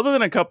 Other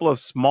than a couple of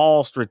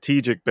small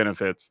strategic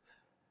benefits,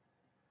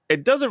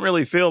 it doesn't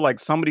really feel like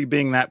somebody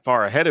being that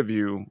far ahead of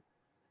you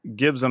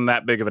gives them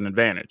that big of an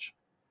advantage.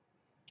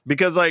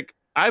 Because like,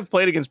 I've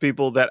played against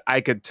people that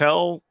I could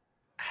tell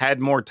had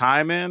more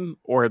time in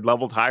or had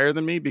leveled higher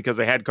than me because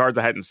they had cards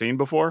I hadn't seen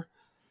before,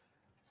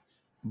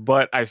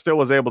 but I still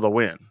was able to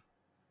win.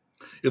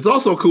 It's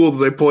also cool that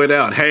they point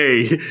out,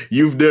 hey,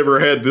 you've never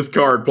had this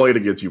card played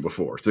against you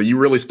before. So you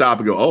really stop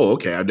and go, oh,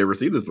 okay, I've never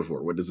seen this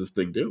before. What does this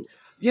thing do?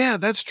 Yeah,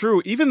 that's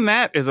true. Even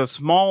that is a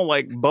small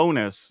like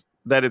bonus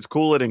that it's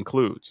cool it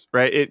includes,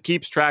 right? It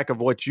keeps track of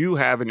what you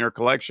have in your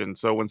collection.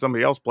 So when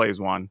somebody else plays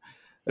one,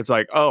 it's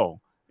like, oh,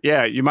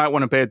 yeah, you might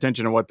want to pay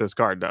attention to what this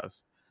card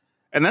does.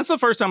 And that's the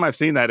first time I've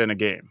seen that in a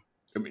game.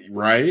 I mean,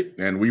 right?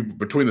 And we,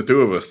 between the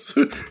two of us,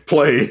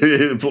 play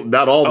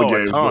not all the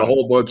games, but a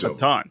whole bunch of them. A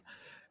ton.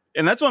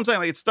 And that's what I'm saying.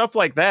 Like, it's stuff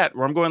like that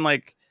where I'm going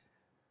like,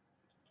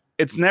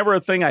 it's never a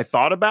thing I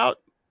thought about,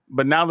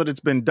 but now that it's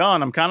been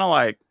done, I'm kind of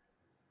like,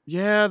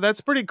 yeah, that's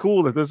pretty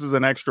cool that this is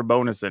an extra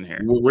bonus in here.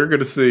 Well, we're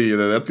going to see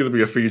that's going to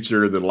be a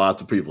feature that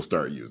lots of people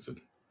start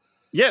using.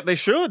 Yeah, they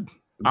should.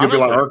 It could be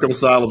like Arkham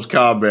Asylum's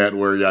combat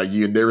where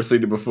you had never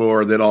seen it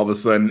before. Then all of a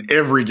sudden,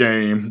 every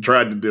game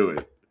tried to do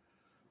it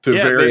to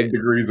varying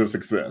degrees of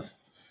success.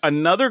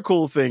 Another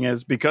cool thing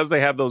is because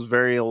they have those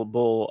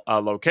variable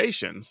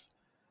locations,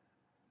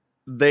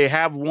 they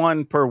have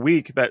one per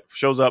week that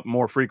shows up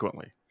more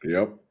frequently.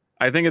 Yep.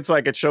 I think it's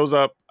like it shows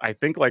up, I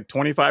think like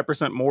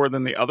 25% more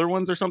than the other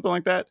ones or something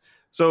like that.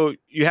 So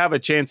you have a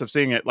chance of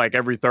seeing it like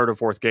every third or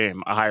fourth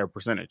game, a higher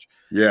percentage.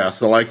 Yeah,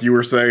 so like you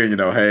were saying,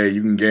 hey,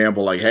 you can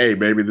gamble like, hey,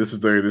 maybe this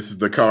is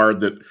the card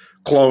that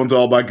clones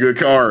all my good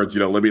cards.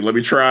 Let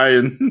me try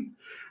and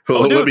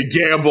let me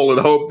gamble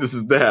and hope this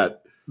is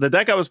that. The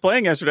deck I was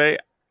playing yesterday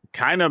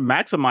kind of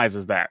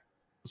maximizes that.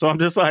 So I'm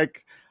just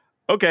like,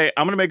 okay,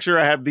 I'm going to make sure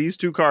I have these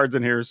 2 cards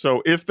in here.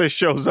 So if this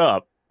shows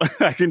up,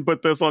 I can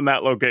put this on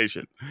that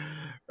location.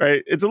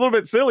 Right? It's a little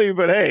bit silly,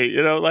 but hey,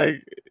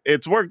 like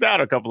it's worked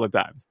out a couple of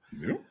times.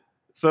 Yeah.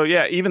 So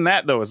yeah, even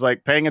that though is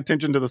like paying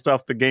attention to the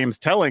stuff the game's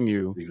telling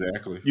you.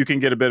 Exactly. You can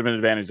get a bit of an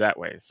advantage that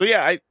way. So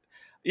yeah,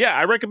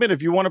 I recommend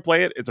if you want to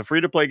play it, it's a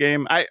free to play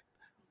game.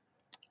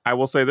 I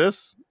will say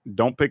this,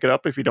 don't pick it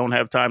up if you don't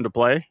have time to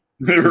play.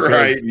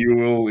 Right, you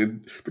will,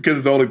 because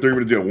it's only 3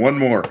 minutes. One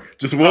more,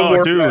 just one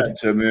more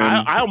match, and then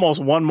I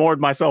almost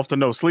one-moored myself to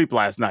no sleep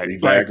last night.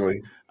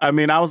 Exactly. I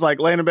mean, I was like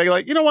laying in bed,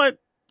 like, you know what?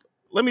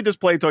 Let me just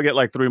play till I get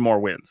like 3 more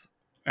wins,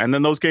 and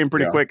then those came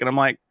pretty quick. And I'm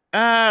like,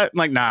 nah,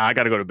 I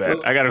got to go to bed.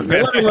 I got to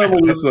let me level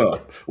this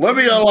up. Let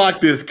me unlock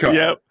this card.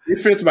 Yep, it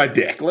fits my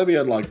deck. Let me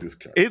unlock this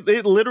card.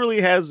 It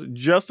literally has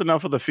just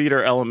enough of the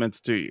feeder elements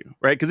to you,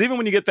 right? Because even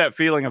when you get that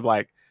feeling of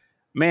like,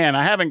 man,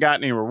 I haven't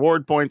got any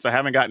reward points. I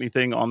haven't got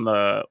anything on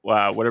the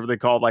whatever they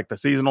call like the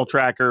seasonal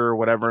tracker or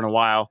whatever in a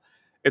while.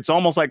 It's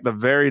almost like the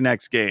very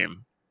next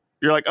game.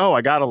 You're like, oh,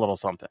 I got a little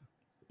something.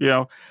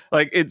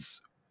 Like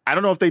I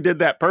don't know if they did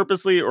that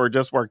purposely or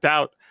just worked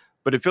out,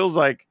 but it feels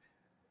like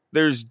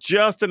there's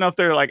just enough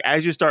there. Like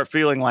as you start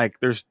feeling like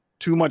there's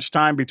too much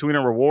time between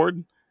a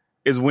reward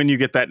is when you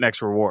get that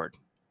next reward.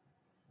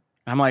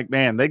 I'm like,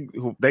 man,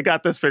 they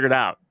got this figured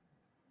out.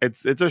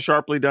 It's a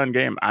sharply done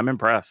game. I'm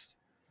impressed.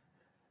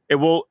 It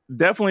will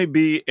definitely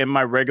be in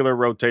my regular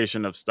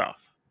rotation of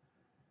stuff.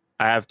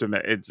 I have to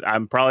admit,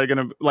 I'm probably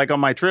going to, like on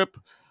my trip,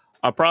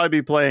 I'll probably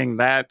be playing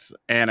that.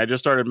 And I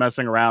just started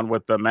messing around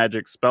with the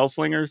Magic Spell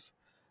Slingers.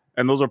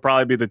 And those will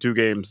probably be the 2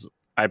 games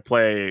I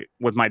play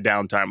with my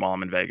downtime while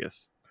I'm in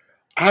Vegas.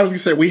 I was going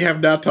to say, we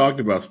have not talked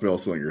about Spell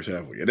Slingers,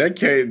 have we? And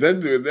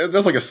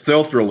that's like a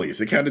stealth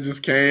release. It kind of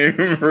just came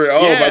for,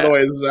 by the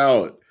way, this is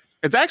out.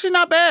 It's actually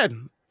not bad.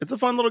 It's a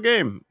fun little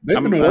game.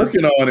 They've been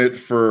working on it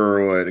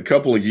for a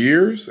couple of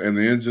years, and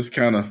then just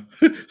kind of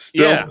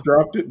stealth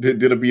dropped it.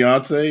 Did a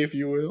Beyonce, if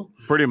you will.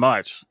 Pretty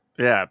much.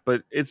 Yeah,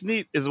 but it's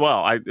neat as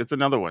well. It's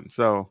another one.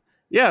 So,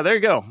 yeah, there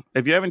you go.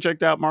 If you haven't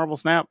checked out Marvel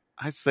Snap,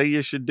 I say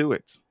you should do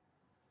it.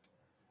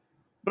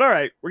 But all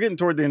right, we're getting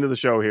toward the end of the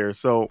show here.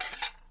 So,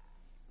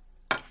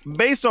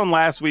 based on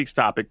last week's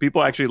topic,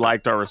 people actually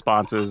liked our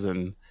responses,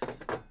 and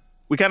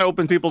we kind of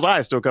opened people's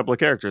eyes to a couple of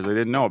characters they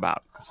didn't know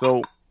about.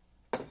 So,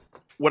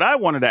 what I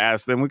wanted to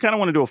ask them, we kind of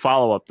want to do a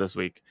follow-up this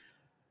week,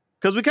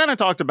 because we kind of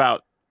talked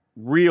about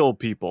real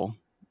people,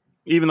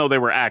 even though they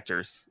were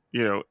actors,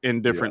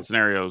 in different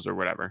scenarios or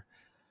whatever.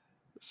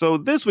 So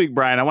this week,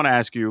 Brian, I want to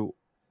ask you,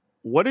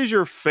 what is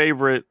your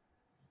favorite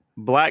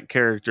Black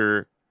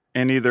character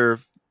in either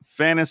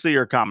fantasy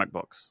or comic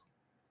books?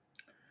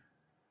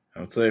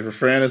 I would say for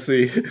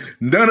fantasy,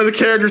 none of the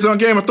characters on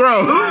Game of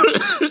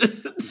Thrones.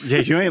 Yeah,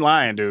 you ain't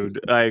lying, dude.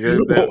 Like,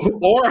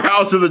 or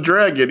House of the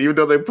Dragon, even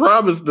though they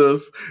promised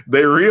us,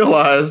 they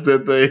realized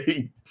that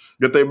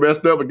they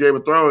messed up in Game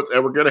of Thrones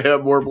and we're going to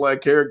have more Black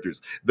characters.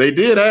 They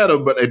did add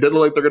them, but it doesn't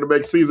look like they're going to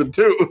make season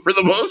 2 for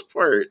the most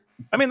part.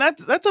 I mean,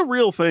 that's a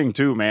real thing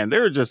too, man.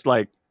 They're just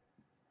like,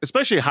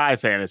 especially high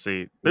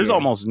fantasy, there's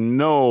almost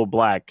no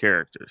Black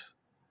characters.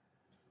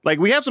 Like,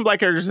 we have some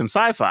Black characters in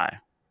sci-fi,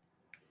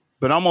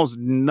 but almost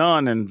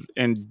none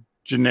in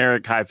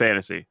generic high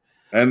fantasy.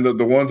 And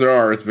the ones there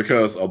are, it's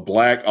because a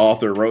Black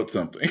author wrote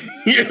something.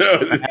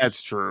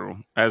 That's true.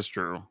 That's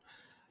true.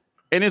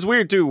 And it's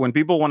weird too when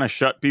people want to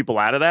shut people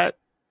out of that.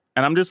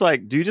 And I'm just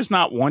like, do you just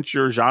not want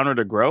your genre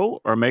to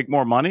grow or make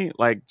more money?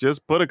 Like,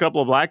 just put a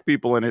couple of Black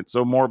people in it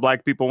so more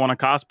Black people want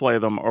to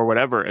cosplay them or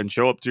whatever and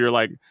show up to your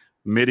like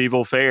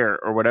medieval fair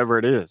or whatever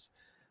it is.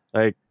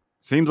 Like,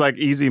 seems like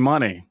easy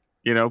money,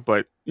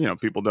 but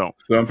people don't.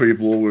 Some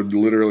people would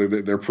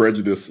literally, their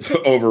prejudice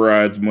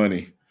overrides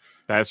money.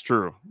 That's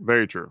true.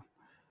 Very true.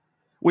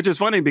 Which is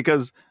funny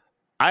because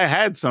I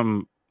had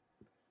some,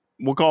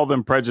 we'll call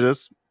them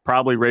prejudice,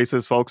 probably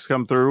racist folks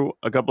come through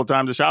a couple of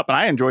times to shop, and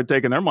I enjoyed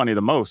taking their money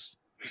the most.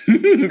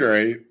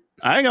 Great.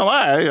 I ain't gonna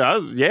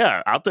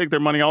lie. I'll take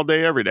their money all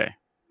day, every day.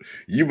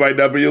 You might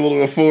not be able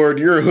to afford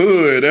your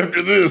hood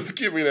after this to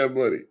give me that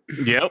money.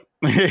 Yep,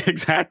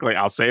 exactly.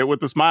 I'll say it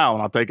with a smile,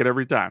 and I'll take it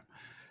every time.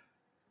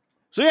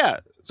 So yeah,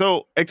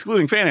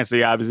 excluding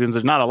fantasy, obviously, since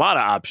there's not a lot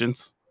of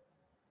options.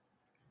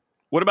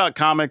 What about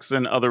comics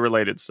and other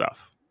related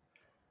stuff?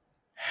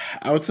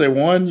 I would say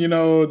one,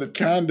 that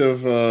kind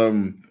of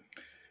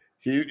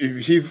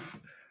he's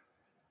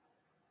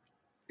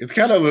it's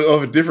kind of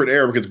a different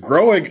era because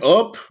growing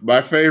up, my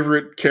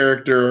favorite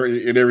character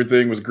in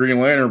everything was Green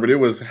Lantern, but it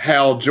was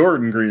Hal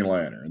Jordan Green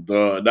Lantern,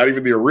 not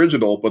even the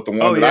original, but the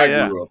one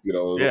I grew up.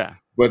 Yeah.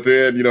 But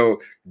then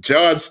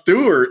John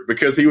Stewart,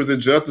 because he was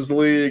in Justice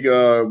League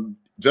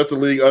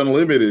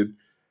Unlimited,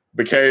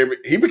 became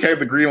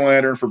the Green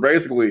Lantern for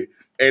basically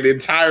an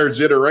entire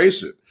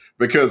generation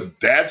because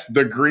that's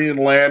the Green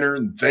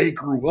Lantern they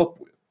grew up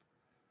with.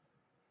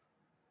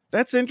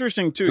 That's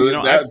interesting too. So You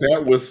know,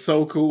 that was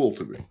so cool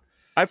to me.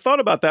 I've thought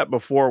about that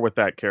before with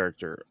that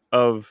character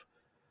of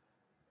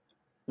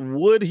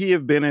would he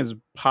have been as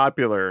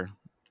popular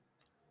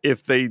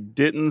if they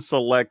didn't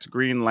select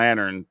Green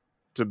Lantern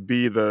to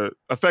be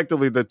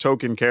effectively the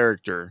token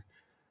character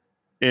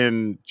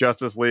in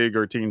Justice League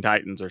or Teen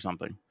Titans or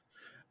something?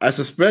 I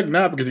suspect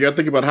not, because you got to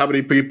think about how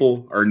many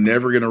people are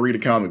never going to read a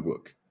comic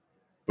book,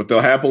 but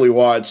they'll happily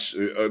watch.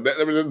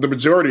 The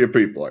majority of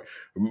people, like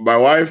my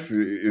wife,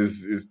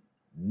 is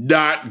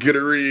not going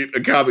to read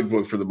a comic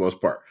book for the most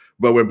part.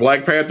 But when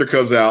Black Panther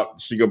comes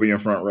out, she's going to be in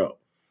front row.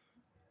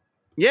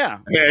 Yeah,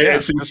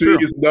 and she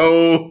sees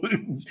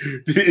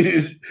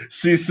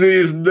she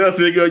sees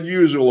nothing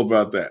unusual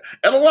about that,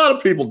 and a lot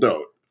of people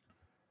don't.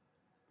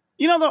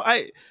 You know, though,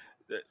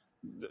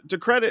 to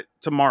credit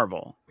to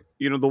Marvel,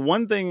 you know, the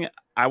one thing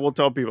I will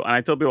tell people, and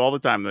I tell people all the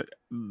time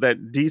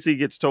that DC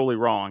gets totally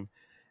wrong,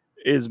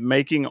 is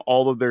making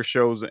all of their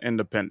shows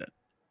independent.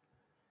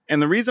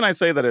 And the reason I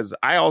say that is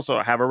I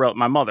also have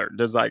my mother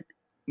does like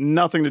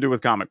nothing to do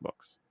with comic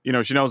books. You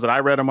know, she knows that I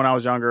read them when I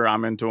was younger.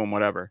 I'm into them,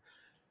 whatever.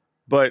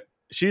 But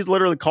she's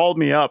literally called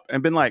me up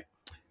and been like,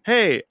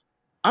 "Hey,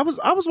 I was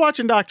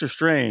watching Doctor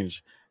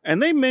Strange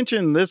and they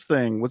mentioned this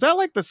thing. Was that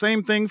like the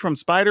same thing from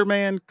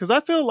Spider-Man? Because I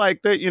feel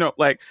like that, you know,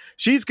 like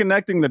she's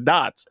connecting the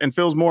dots and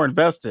feels more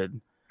invested."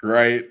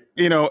 Right.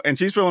 You know, and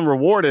she's feeling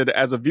rewarded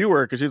as a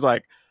viewer because she's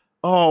like,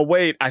 "Oh,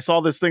 wait, I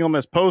saw this thing on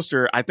this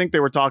poster. I think they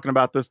were talking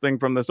about this thing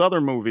from this other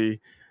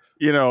movie."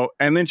 You know,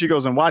 and then she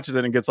goes and watches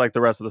it and gets like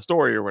the rest of the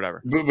story or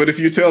whatever. But if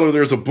you tell her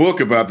there's a book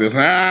about this,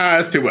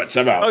 that's too much.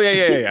 I'm out. Oh,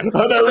 yeah. I'm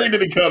not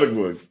reading any comic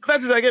books.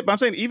 That's exactly it. But I'm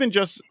saying, even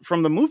just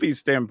from the movie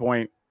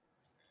standpoint,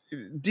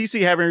 DC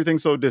having everything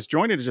so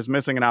disjointed is just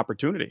missing an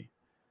opportunity.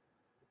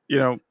 You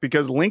know,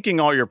 because linking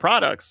all your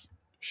products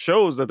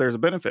shows that there's a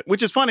benefit,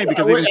 which is funny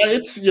because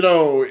it's, you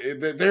know,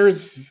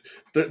 there's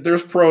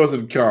pros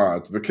and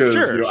cons because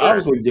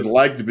obviously you'd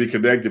like to be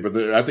connected, but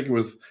I think it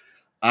was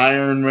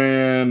Iron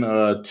Man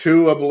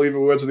 2, I believe it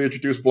was, when they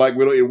introduced Black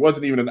Widow. It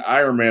wasn't even an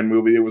Iron Man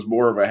movie. It was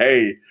more of a,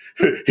 hey,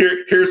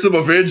 here's some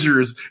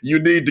Avengers you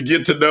need to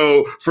get to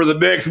know for the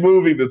next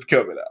movie that's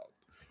coming out.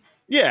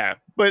 Yeah,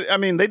 but I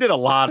mean, they did a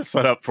lot of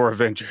setup for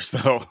Avengers,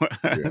 though.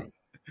 Yeah.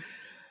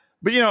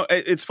 But, you know,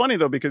 it's funny,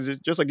 though, because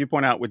it's just like you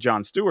point out with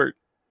Jon Stewart,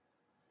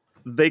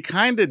 they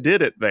kind of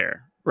did it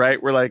there,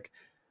 right? We're like,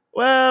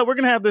 well, we're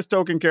going to have this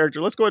token character.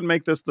 Let's go ahead and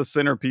make this the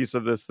centerpiece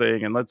of this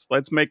thing. And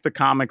let's make the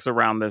comics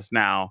around this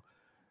now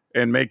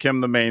and make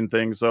him the main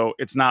thing. So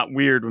it's not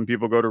weird when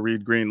people go to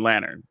read Green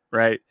Lantern,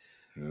 right?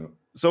 Yeah.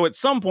 So at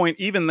some point,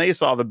 even they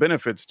saw the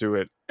benefits to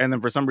it. And then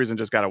for some reason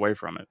just got away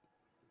from it.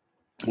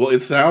 Well,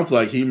 it sounds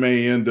like he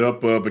may end up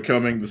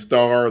becoming the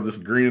star of this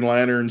Green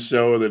Lantern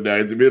show that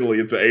admittedly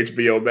it's an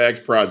HBO Max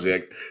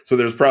project. So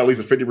there's probably at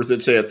least a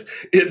 50% chance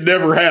it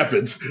never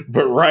happens.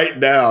 But right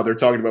now they're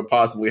talking about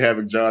possibly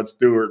having Jon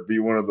Stewart be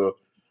one of the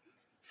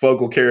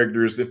focal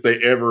characters if they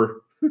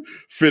ever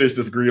finish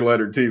this Green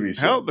Lantern TV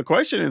show. Hell, the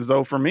question is,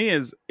 though, for me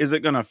is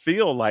it going to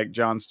feel like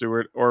Jon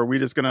Stewart, or are we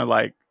just going to,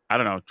 like, I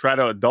don't know, try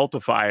to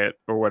adultify it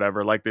or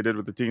whatever, like they did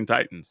with the Teen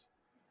Titans?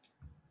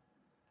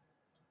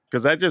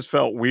 Because that just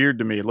felt weird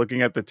to me,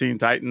 looking at the Teen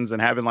Titans and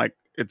having like,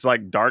 it's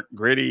like dark,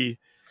 gritty,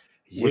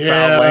 with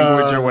foul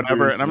language or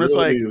whatever. And I'm just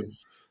really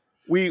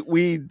like,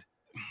 we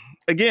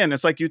again,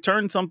 it's like you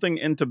turn something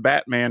into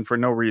Batman for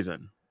no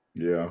reason.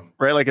 Yeah.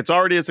 Right? Like, it's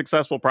already a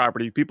successful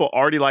property. People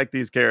already like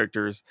these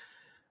characters.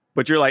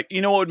 But you're like,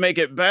 you know what would make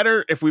it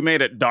better if we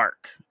made it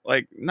dark?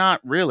 Like,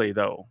 not really,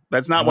 though.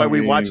 That's not why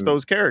we watch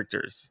those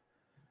characters.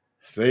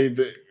 You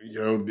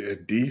know,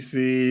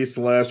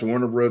 DC /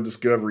 Warner Bros.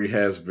 Discovery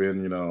has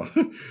been, you know,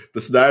 the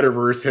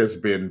Snyderverse has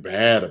been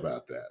bad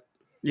about that.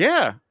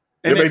 Yeah.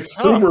 And it makes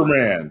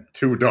Superman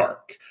too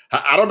dark.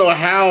 I don't know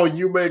how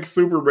you make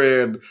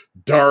Superman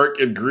dark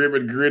and grim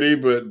and gritty,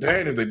 but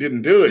dang if they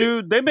didn't do it.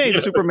 Dude, they made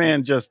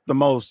Superman just the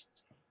most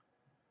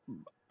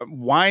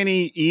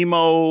whiny,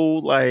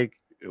 emo, like,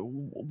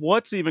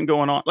 what's even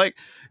going on? Like,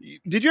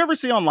 did you ever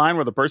see online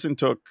where the person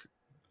took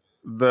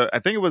I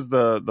think it was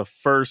the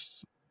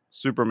first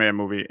Superman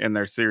movie in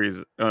their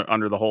series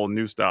under the whole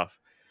new stuff,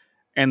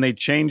 and they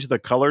changed the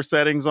color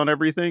settings on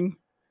everything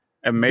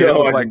and made it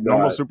look like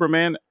normal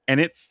Superman, and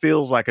it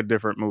feels like a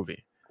different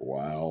movie.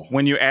 Wow.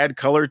 When you add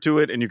color to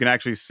it and you can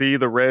actually see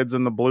the reds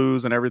and the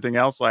blues and everything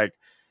else, like,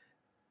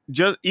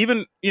 just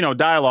even, you know,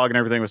 dialogue and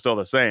everything was still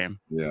the same.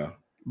 Yeah.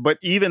 But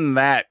even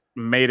that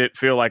made it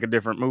feel like a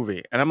different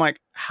movie. And I'm like,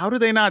 how do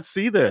they not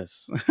see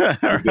this?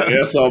 The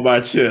S on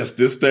my chest.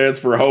 This stands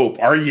for hope.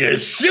 Are you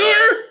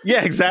sure?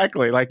 Yeah,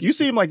 exactly. Like, you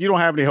seem like you don't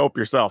have any hope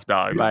yourself,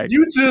 dog. Like,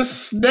 you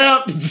just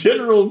snapped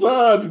General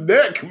Zod's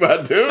neck, my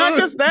dude. Not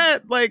just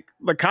that. Like,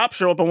 the cops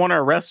show up and want to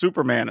arrest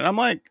Superman. And I'm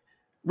like,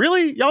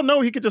 really? Y'all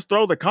know he could just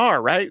throw the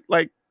car, right?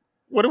 Like,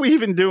 what are we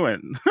even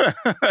doing?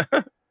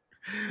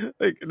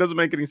 Like, it doesn't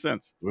make any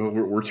sense. Well,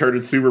 we're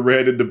turning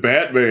Superman into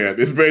Batman.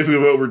 It's basically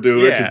what we're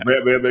doing because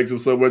Batman makes him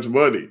so much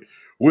money.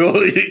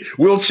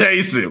 We'll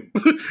chase him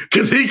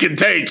because he can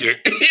take it.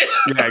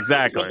 Yeah,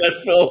 exactly. That's what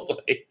that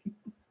felt like.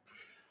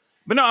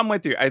 But no, I'm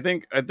with you. I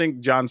think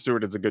Jon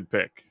Stewart is a good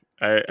pick.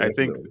 I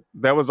think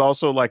that was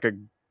also like a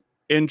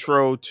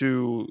intro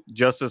to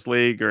Justice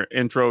League or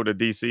intro to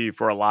DC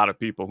for a lot of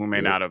people who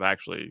may not have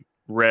actually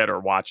read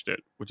or watched it,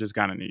 which is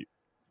kind of neat.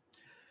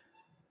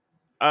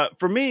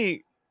 For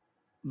me,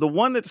 the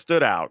one that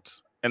stood out,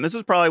 and this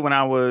is probably when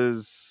I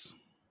was,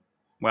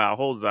 how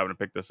old was I when I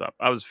picked this up?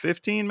 I was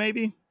 15,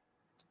 maybe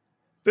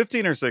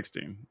 15 or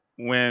 16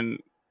 when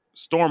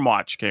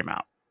Stormwatch came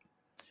out.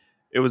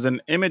 It was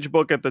an Image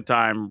book at the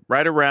time,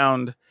 right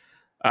around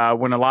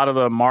when a lot of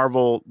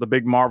the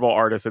big Marvel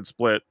artists had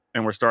split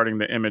and were starting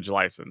the Image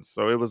license.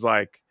 So it was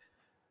like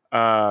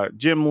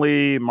Jim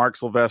Lee, Mark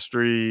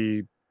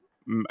Silvestri,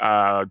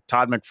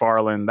 Todd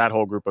McFarlane, that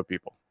whole group of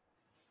people.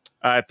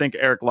 I think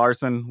Eric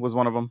Larson was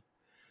one of them.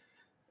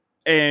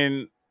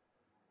 And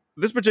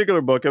this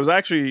particular book, it was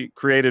actually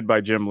created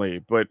by Jim Lee,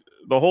 but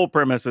the whole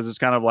premise is it's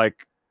kind of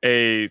like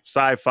a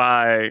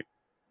sci-fi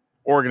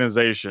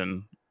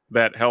organization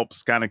that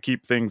helps kind of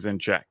keep things in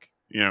check,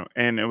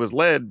 and it was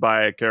led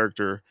by a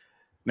character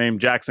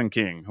named Jackson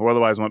King, who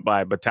otherwise went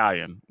by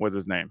Battalion, was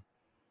his name.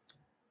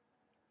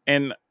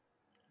 And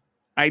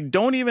I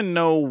don't even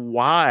know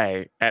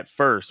why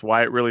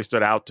it really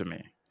stood out to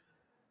me.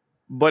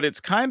 But it's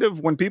kind of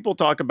when people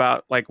talk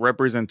about like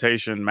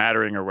representation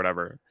mattering or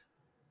whatever,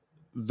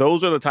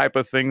 those are the type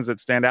of things that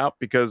stand out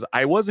because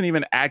I wasn't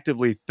even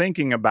actively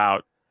thinking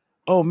about,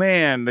 oh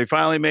man, they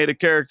finally made a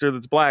character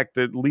that's black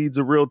that leads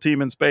a real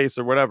team in space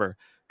or whatever.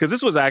 Because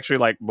this was actually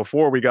like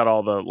before we got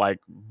all the like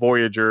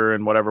Voyager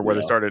and whatever, where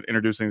they started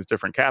introducing these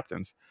different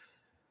captains.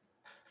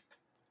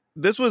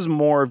 This was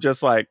more of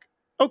just like,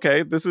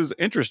 okay, this is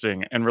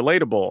interesting and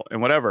relatable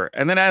and whatever.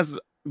 And then as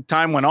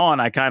time went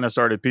on, I kind of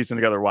started piecing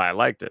together why I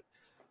liked it.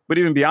 But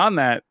even beyond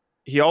that,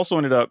 he also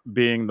ended up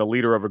being the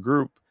leader of a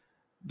group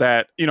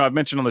that, I've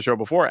mentioned on the show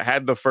before, it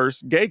had the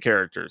first gay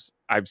characters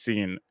I've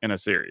seen in a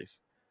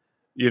series.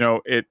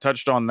 It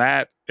touched on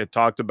that. It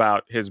talked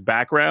about his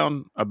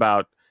background,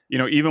 about,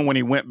 even when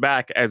he went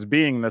back as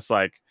being this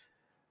like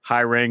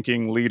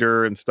high-ranking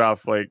leader and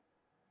stuff, like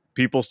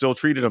people still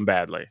treated him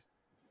badly.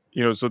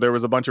 So there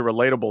was a bunch of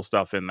relatable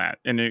stuff in that.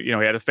 And, he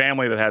had a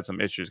family that had some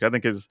issues. I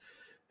think his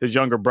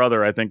younger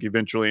brother,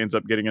 eventually ends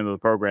up getting into the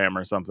program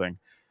or something.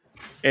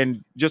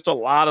 And just a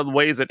lot of the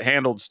ways it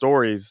handled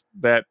stories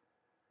that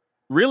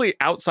really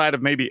outside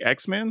of maybe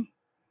X-Men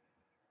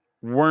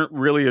weren't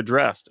really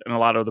addressed in a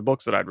lot of the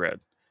books that I'd read.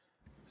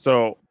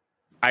 So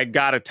I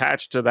got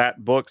attached to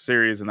that book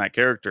series and that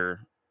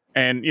character.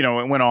 And,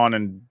 it went on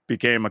and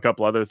became a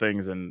couple other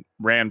things and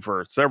ran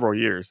for several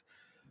years.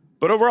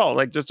 But overall,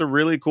 like just a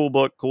really cool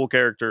book, cool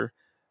character.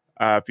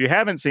 If you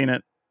haven't seen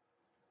it,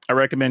 I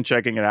recommend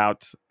checking it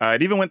out.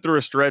 It even went through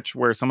a stretch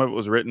where some of it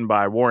was written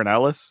by Warren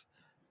Ellis,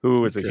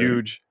 who is a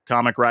huge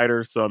comic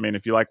writer. So,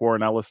 if you like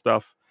Warren Ellis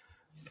stuff,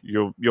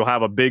 you'll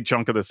have a big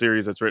chunk of the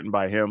series that's written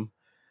by him.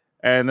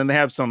 And then they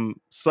have some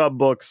sub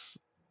books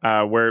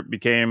where it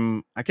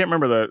became, I can't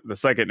remember the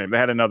second name. They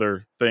had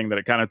another thing that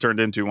it kind of turned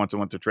into once it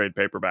went to trade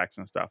paperbacks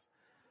and stuff.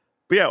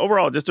 But yeah,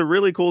 overall, just a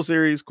really cool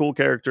series, cool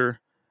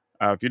character.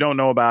 If you don't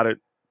know about it,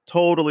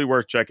 totally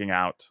worth checking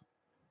out.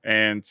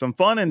 And some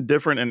fun and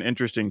different and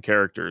interesting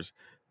characters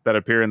that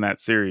appear in that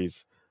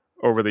series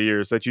over the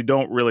years that you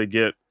don't really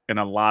get in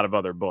a lot of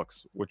other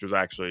books, which was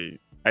actually,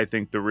 I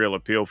think, the real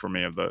appeal for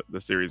me of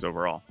the series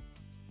overall.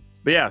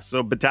 But yeah,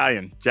 so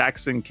Battalion,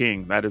 Jackson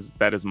King, that is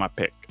my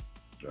pick.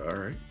 All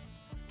right.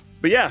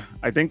 But yeah,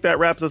 I think that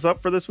wraps us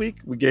up for this week.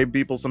 We gave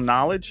people some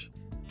knowledge.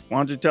 Why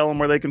don't you tell them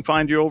where they can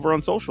find you over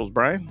on socials,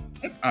 Brian?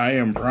 I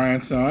am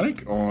Brian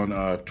Sonic on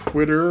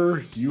Twitter,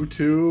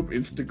 YouTube,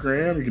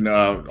 Instagram. You can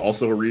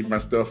also read my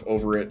stuff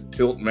over at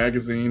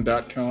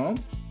tiltmagazine.com.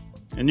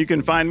 And you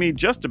can find me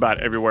just about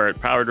everywhere at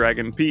Power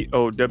Dragon,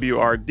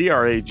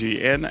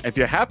 POWRDRAGN. If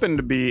you happen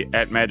to be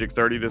at Magic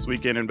 30 this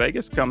weekend in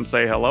Vegas, come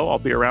say hello. I'll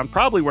be around,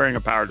 probably wearing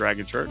a Power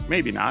Dragon shirt,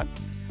 maybe not.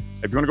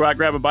 If you want to go out,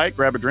 grab a bite,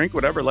 grab a drink,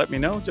 whatever, let me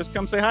know. Just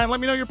come say hi and let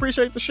me know you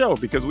appreciate the show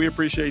because we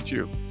appreciate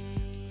you.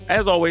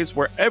 As always,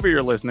 wherever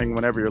you're listening,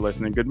 whenever you're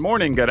listening, good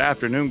morning, good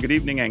afternoon, good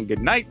evening, and good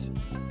night.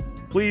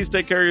 Please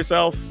take care of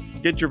yourself.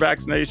 Get your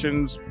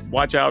vaccinations.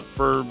 Watch out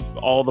for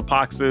all the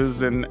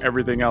poxes and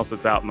everything else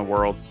that's out in the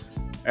world.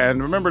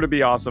 And remember to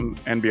be awesome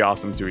and be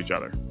awesome to each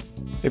other.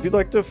 If you'd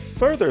like to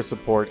further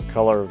support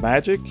Color of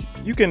Magic,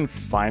 you can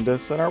find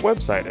us on our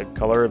website at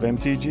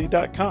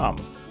colorofmtg.com.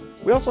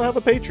 We also have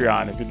a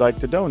Patreon if you'd like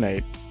to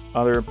donate,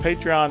 under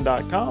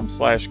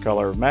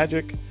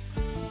patreon.com/colorofmagic.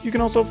 You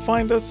can also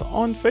find us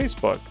on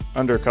Facebook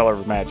under Color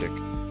of Magic.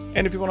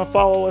 And if you want to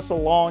follow us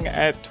along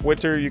at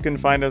Twitter, you can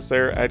find us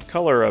there at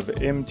Color of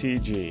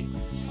MTG.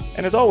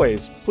 And as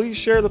always, please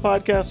share the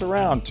podcast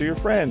around to your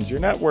friends, your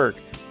network,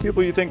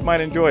 people you think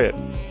might enjoy it,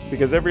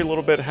 because every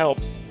little bit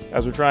helps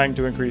as we're trying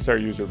to increase our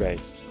user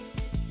base.